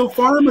 And so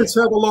farmers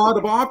have a lot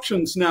of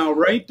options now,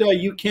 right?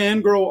 You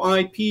can grow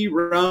IP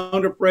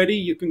Roundup Ready.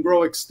 You can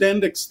grow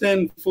Extend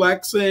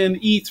Flex, and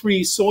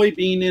E3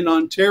 soybean in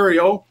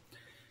Ontario.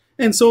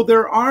 And so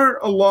there are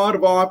a lot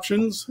of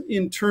options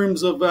in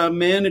terms of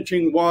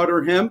managing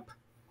water hemp.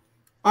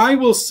 I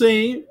will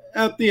say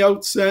at the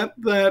outset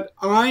that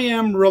I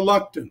am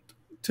reluctant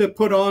to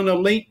put on a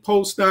late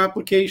post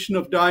application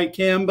of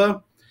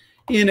dicamba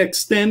in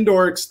Extend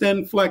or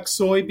Extend Flex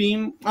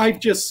soybean. I've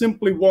just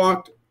simply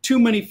walked too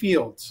many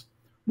fields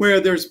where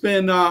there's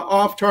been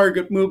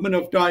off-target movement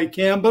of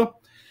dicamba.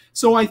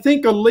 So I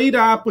think a late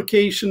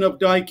application of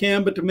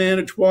dicamba to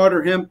manage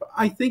water hemp,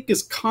 I think,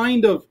 is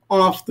kind of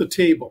off the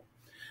table.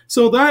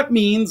 So that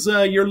means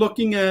you're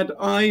looking at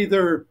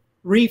either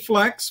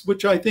Reflex,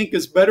 which I think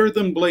is better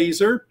than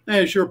Blazer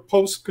as your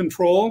post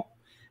control,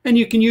 and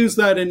you can use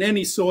that in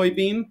any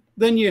soybean.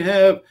 Then you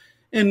have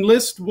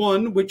Enlist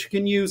 1, which you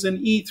can use in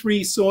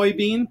E3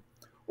 soybean,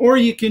 or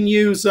you can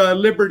use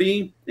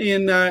Liberty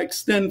in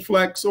Extend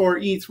Flex or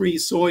E3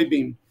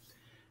 soybean.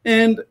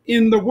 And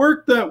in the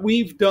work that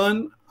we've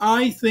done,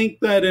 I think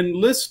that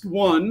Enlist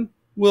 1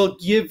 will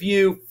give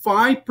you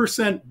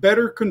 5%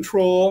 better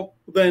control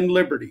than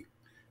Liberty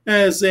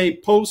as a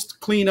post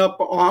cleanup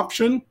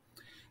option.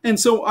 And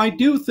so I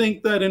do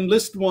think that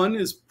Enlist 1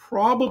 is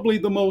probably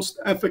the most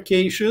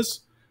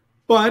efficacious.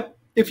 But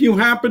if you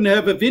happen to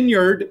have a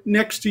vineyard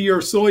next to your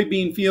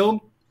soybean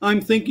field,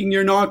 I'm thinking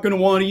you're not going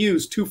to want to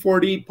use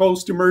 2,4-D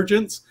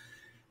post-emergence.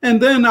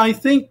 And then I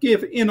think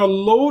if in a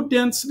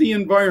low-density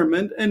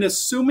environment, and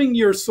assuming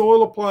your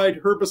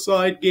soil-applied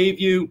herbicide gave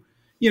you,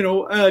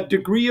 a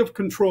degree of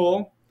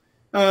control,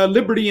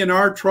 Liberty in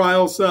our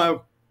trials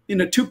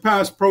in a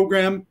 2-pass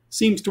program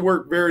seems to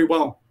work very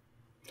well.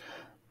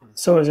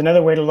 So as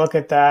another way to look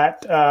at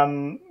that,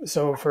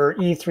 so for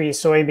E3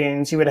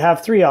 soybeans, you would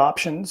have 3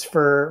 options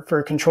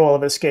for control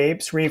of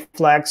escapes: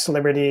 Reflex,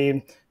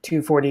 Liberty,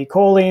 2,4-D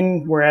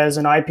choline, whereas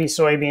in IP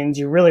soybeans,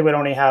 you really would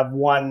only have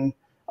 1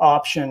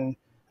 option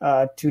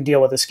to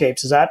deal with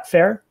escapes. Is that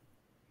fair?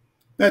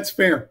 That's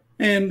fair.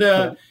 And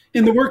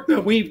in the work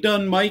that we've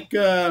done, Mike,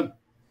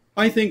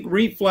 I think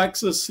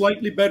Reflex is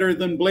slightly better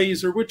than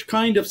Blazer, which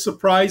kind of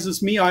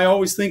surprises me. I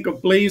always think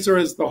of Blazer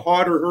as the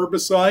hotter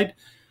herbicide.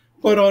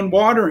 But on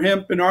water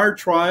hemp in our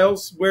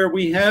trials, where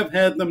we have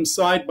had them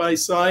side by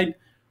side,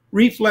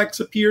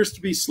 Reflex appears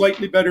to be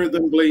slightly better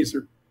than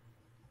Blazer.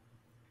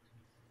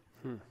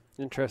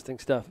 Interesting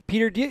stuff.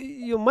 Peter,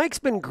 Mike's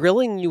been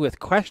grilling you with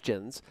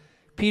questions.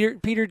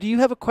 Peter, do you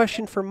have a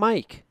question for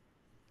Mike?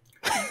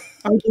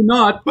 I do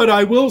not, but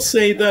I will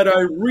say that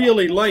I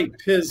really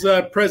liked his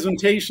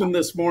presentation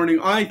this morning.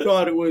 I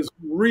thought it was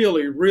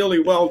really, really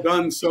well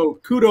done.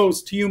 So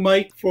kudos to you,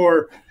 Mike,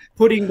 for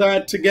putting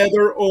that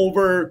together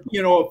over,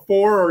 a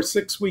 4 or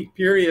 6 week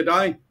period.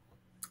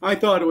 I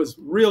thought it was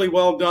really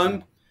well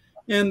done.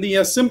 And the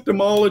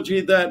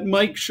symptomology that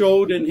Mike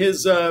showed in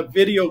his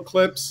video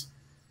clips,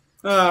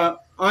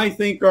 I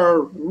think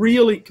are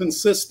really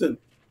consistent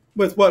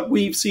with what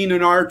we've seen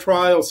in our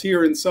trials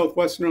here in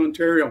southwestern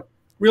Ontario.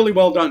 Really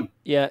well done.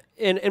 Yeah,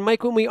 and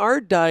Mike, when we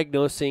are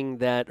diagnosing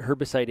that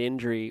herbicide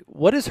injury,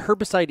 what is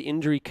herbicide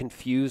injury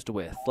confused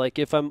with? Like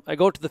if I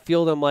go to the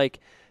field, I'm like,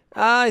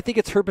 I think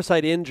it's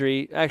herbicide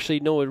injury. Actually,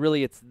 no,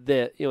 it's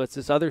it's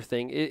this other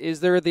thing. Is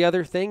there the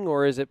other thing,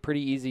 or is it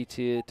pretty easy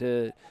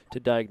to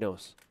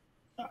diagnose?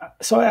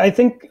 So I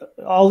think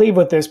I'll leave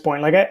with this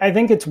point. Like, I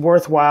think it's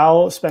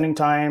worthwhile spending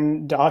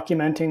time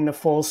documenting the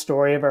full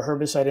story of a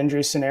herbicide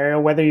injury scenario,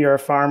 whether you're a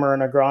farmer or an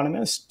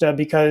agronomist,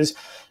 because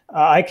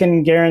I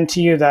can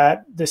guarantee you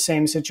that the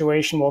same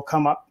situation will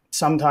come up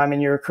sometime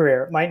in your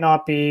career. It might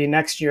not be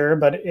next year,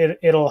 but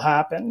it'll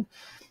happen.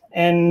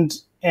 And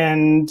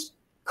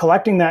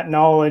collecting that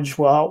knowledge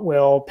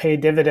will pay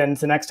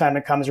dividends the next time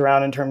it comes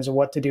around in terms of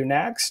what to do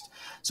next.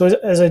 So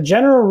as a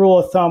general rule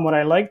of thumb, what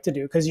I like to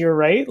do, because you're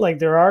right,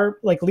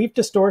 like leaf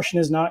distortion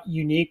is not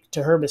unique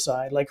to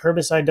herbicide. Like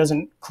herbicide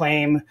doesn't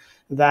claim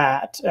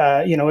that,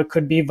 it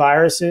could be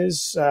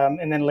viruses,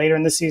 and then later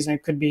in the season,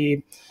 it could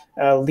be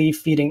leaf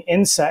feeding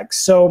insects.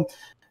 So,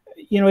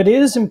 it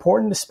is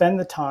important to spend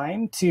the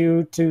time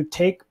to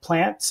take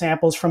plant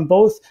samples from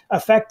both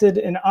affected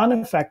and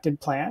unaffected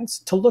plants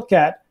to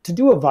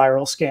do a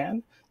viral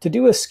scan, to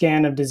do a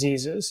scan of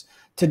diseases,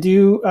 to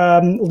do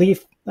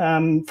leaf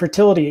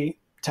fertility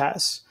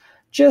tests,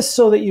 just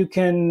so that you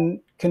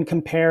can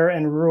compare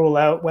and rule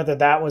out whether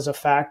that was a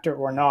factor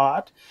or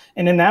not.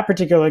 And in that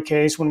particular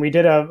case, when we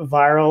did a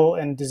viral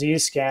and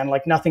disease scan,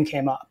 like nothing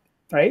came up,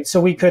 right?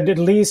 So we could at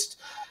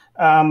least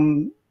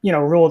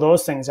rule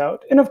those things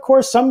out. And of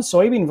course, some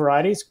soybean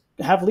varieties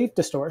have leaf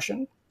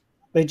distortion.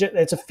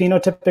 It's a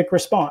phenotypic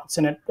response,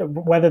 and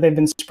whether they've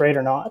been sprayed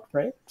or not,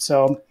 right?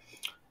 So,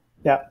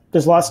 yeah,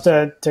 there's lots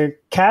to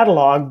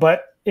catalog,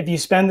 but if you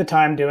spend the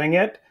time doing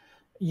it,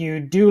 you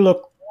do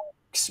look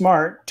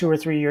smart 2 or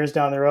 3 years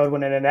down the road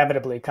when it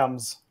inevitably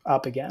comes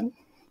up again.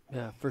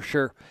 Yeah, for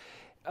sure.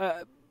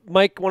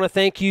 Mike, want to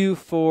thank you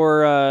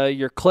for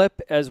your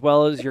clip as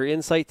well as your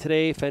insight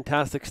today.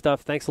 Fantastic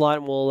stuff. Thanks a lot,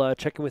 and we'll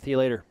check in with you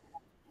later.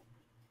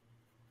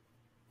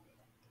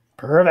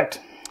 Perfect.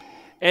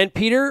 And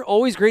Peter,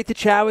 always great to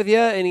chat with you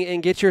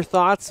and get your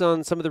thoughts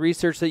on some of the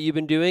research that you've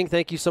been doing.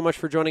 Thank you so much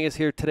for joining us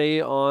here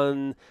today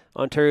on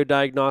Ontario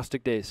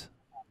Diagnostic Days.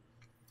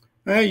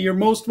 Hey, you're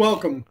most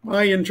welcome.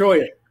 I enjoy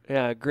it.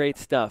 Yeah, great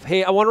stuff.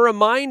 Hey, I want to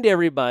remind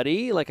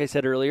everybody, like I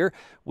said earlier,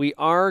 we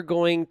are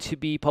going to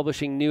be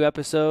publishing new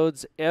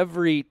episodes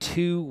every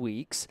 2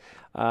 weeks.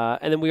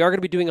 And then we are going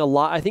to be doing a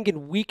lot. I think in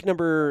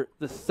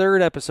the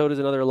third episode is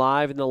another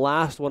live, and the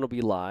last one will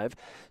be live.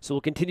 So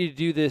we'll continue to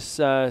do this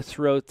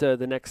throughout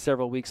the next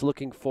several weeks.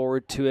 Looking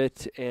forward to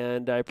it,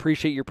 and I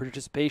appreciate your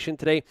participation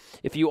today.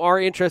 If you are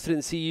interested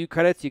in CU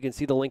credits, you can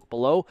see the link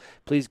below.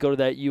 Please go to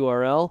that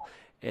URL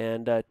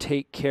and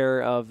take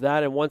care of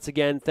that. And once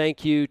again,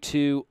 thank you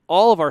to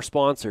all of our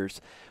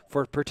sponsors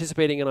for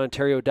participating in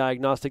Ontario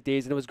Diagnostic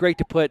Days. And it was great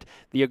to put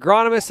the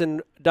Agronomists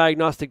and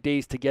Diagnostic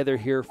Days together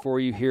here for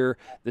you here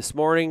this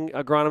morning.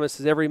 Agronomists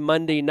is every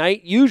Monday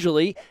night,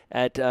 usually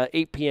at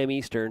 8 p.m.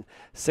 Eastern,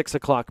 6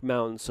 o'clock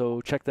Mountain.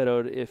 So check that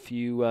out if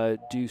you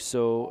do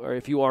so, or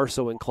if you are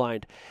so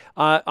inclined.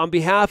 On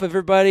behalf of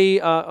everybody,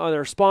 on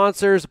our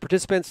sponsors,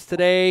 participants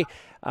today,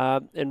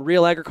 and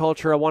Real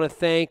Agriculture, I want to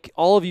thank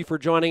all of you for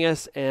joining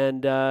us,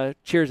 and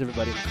cheers,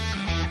 everybody.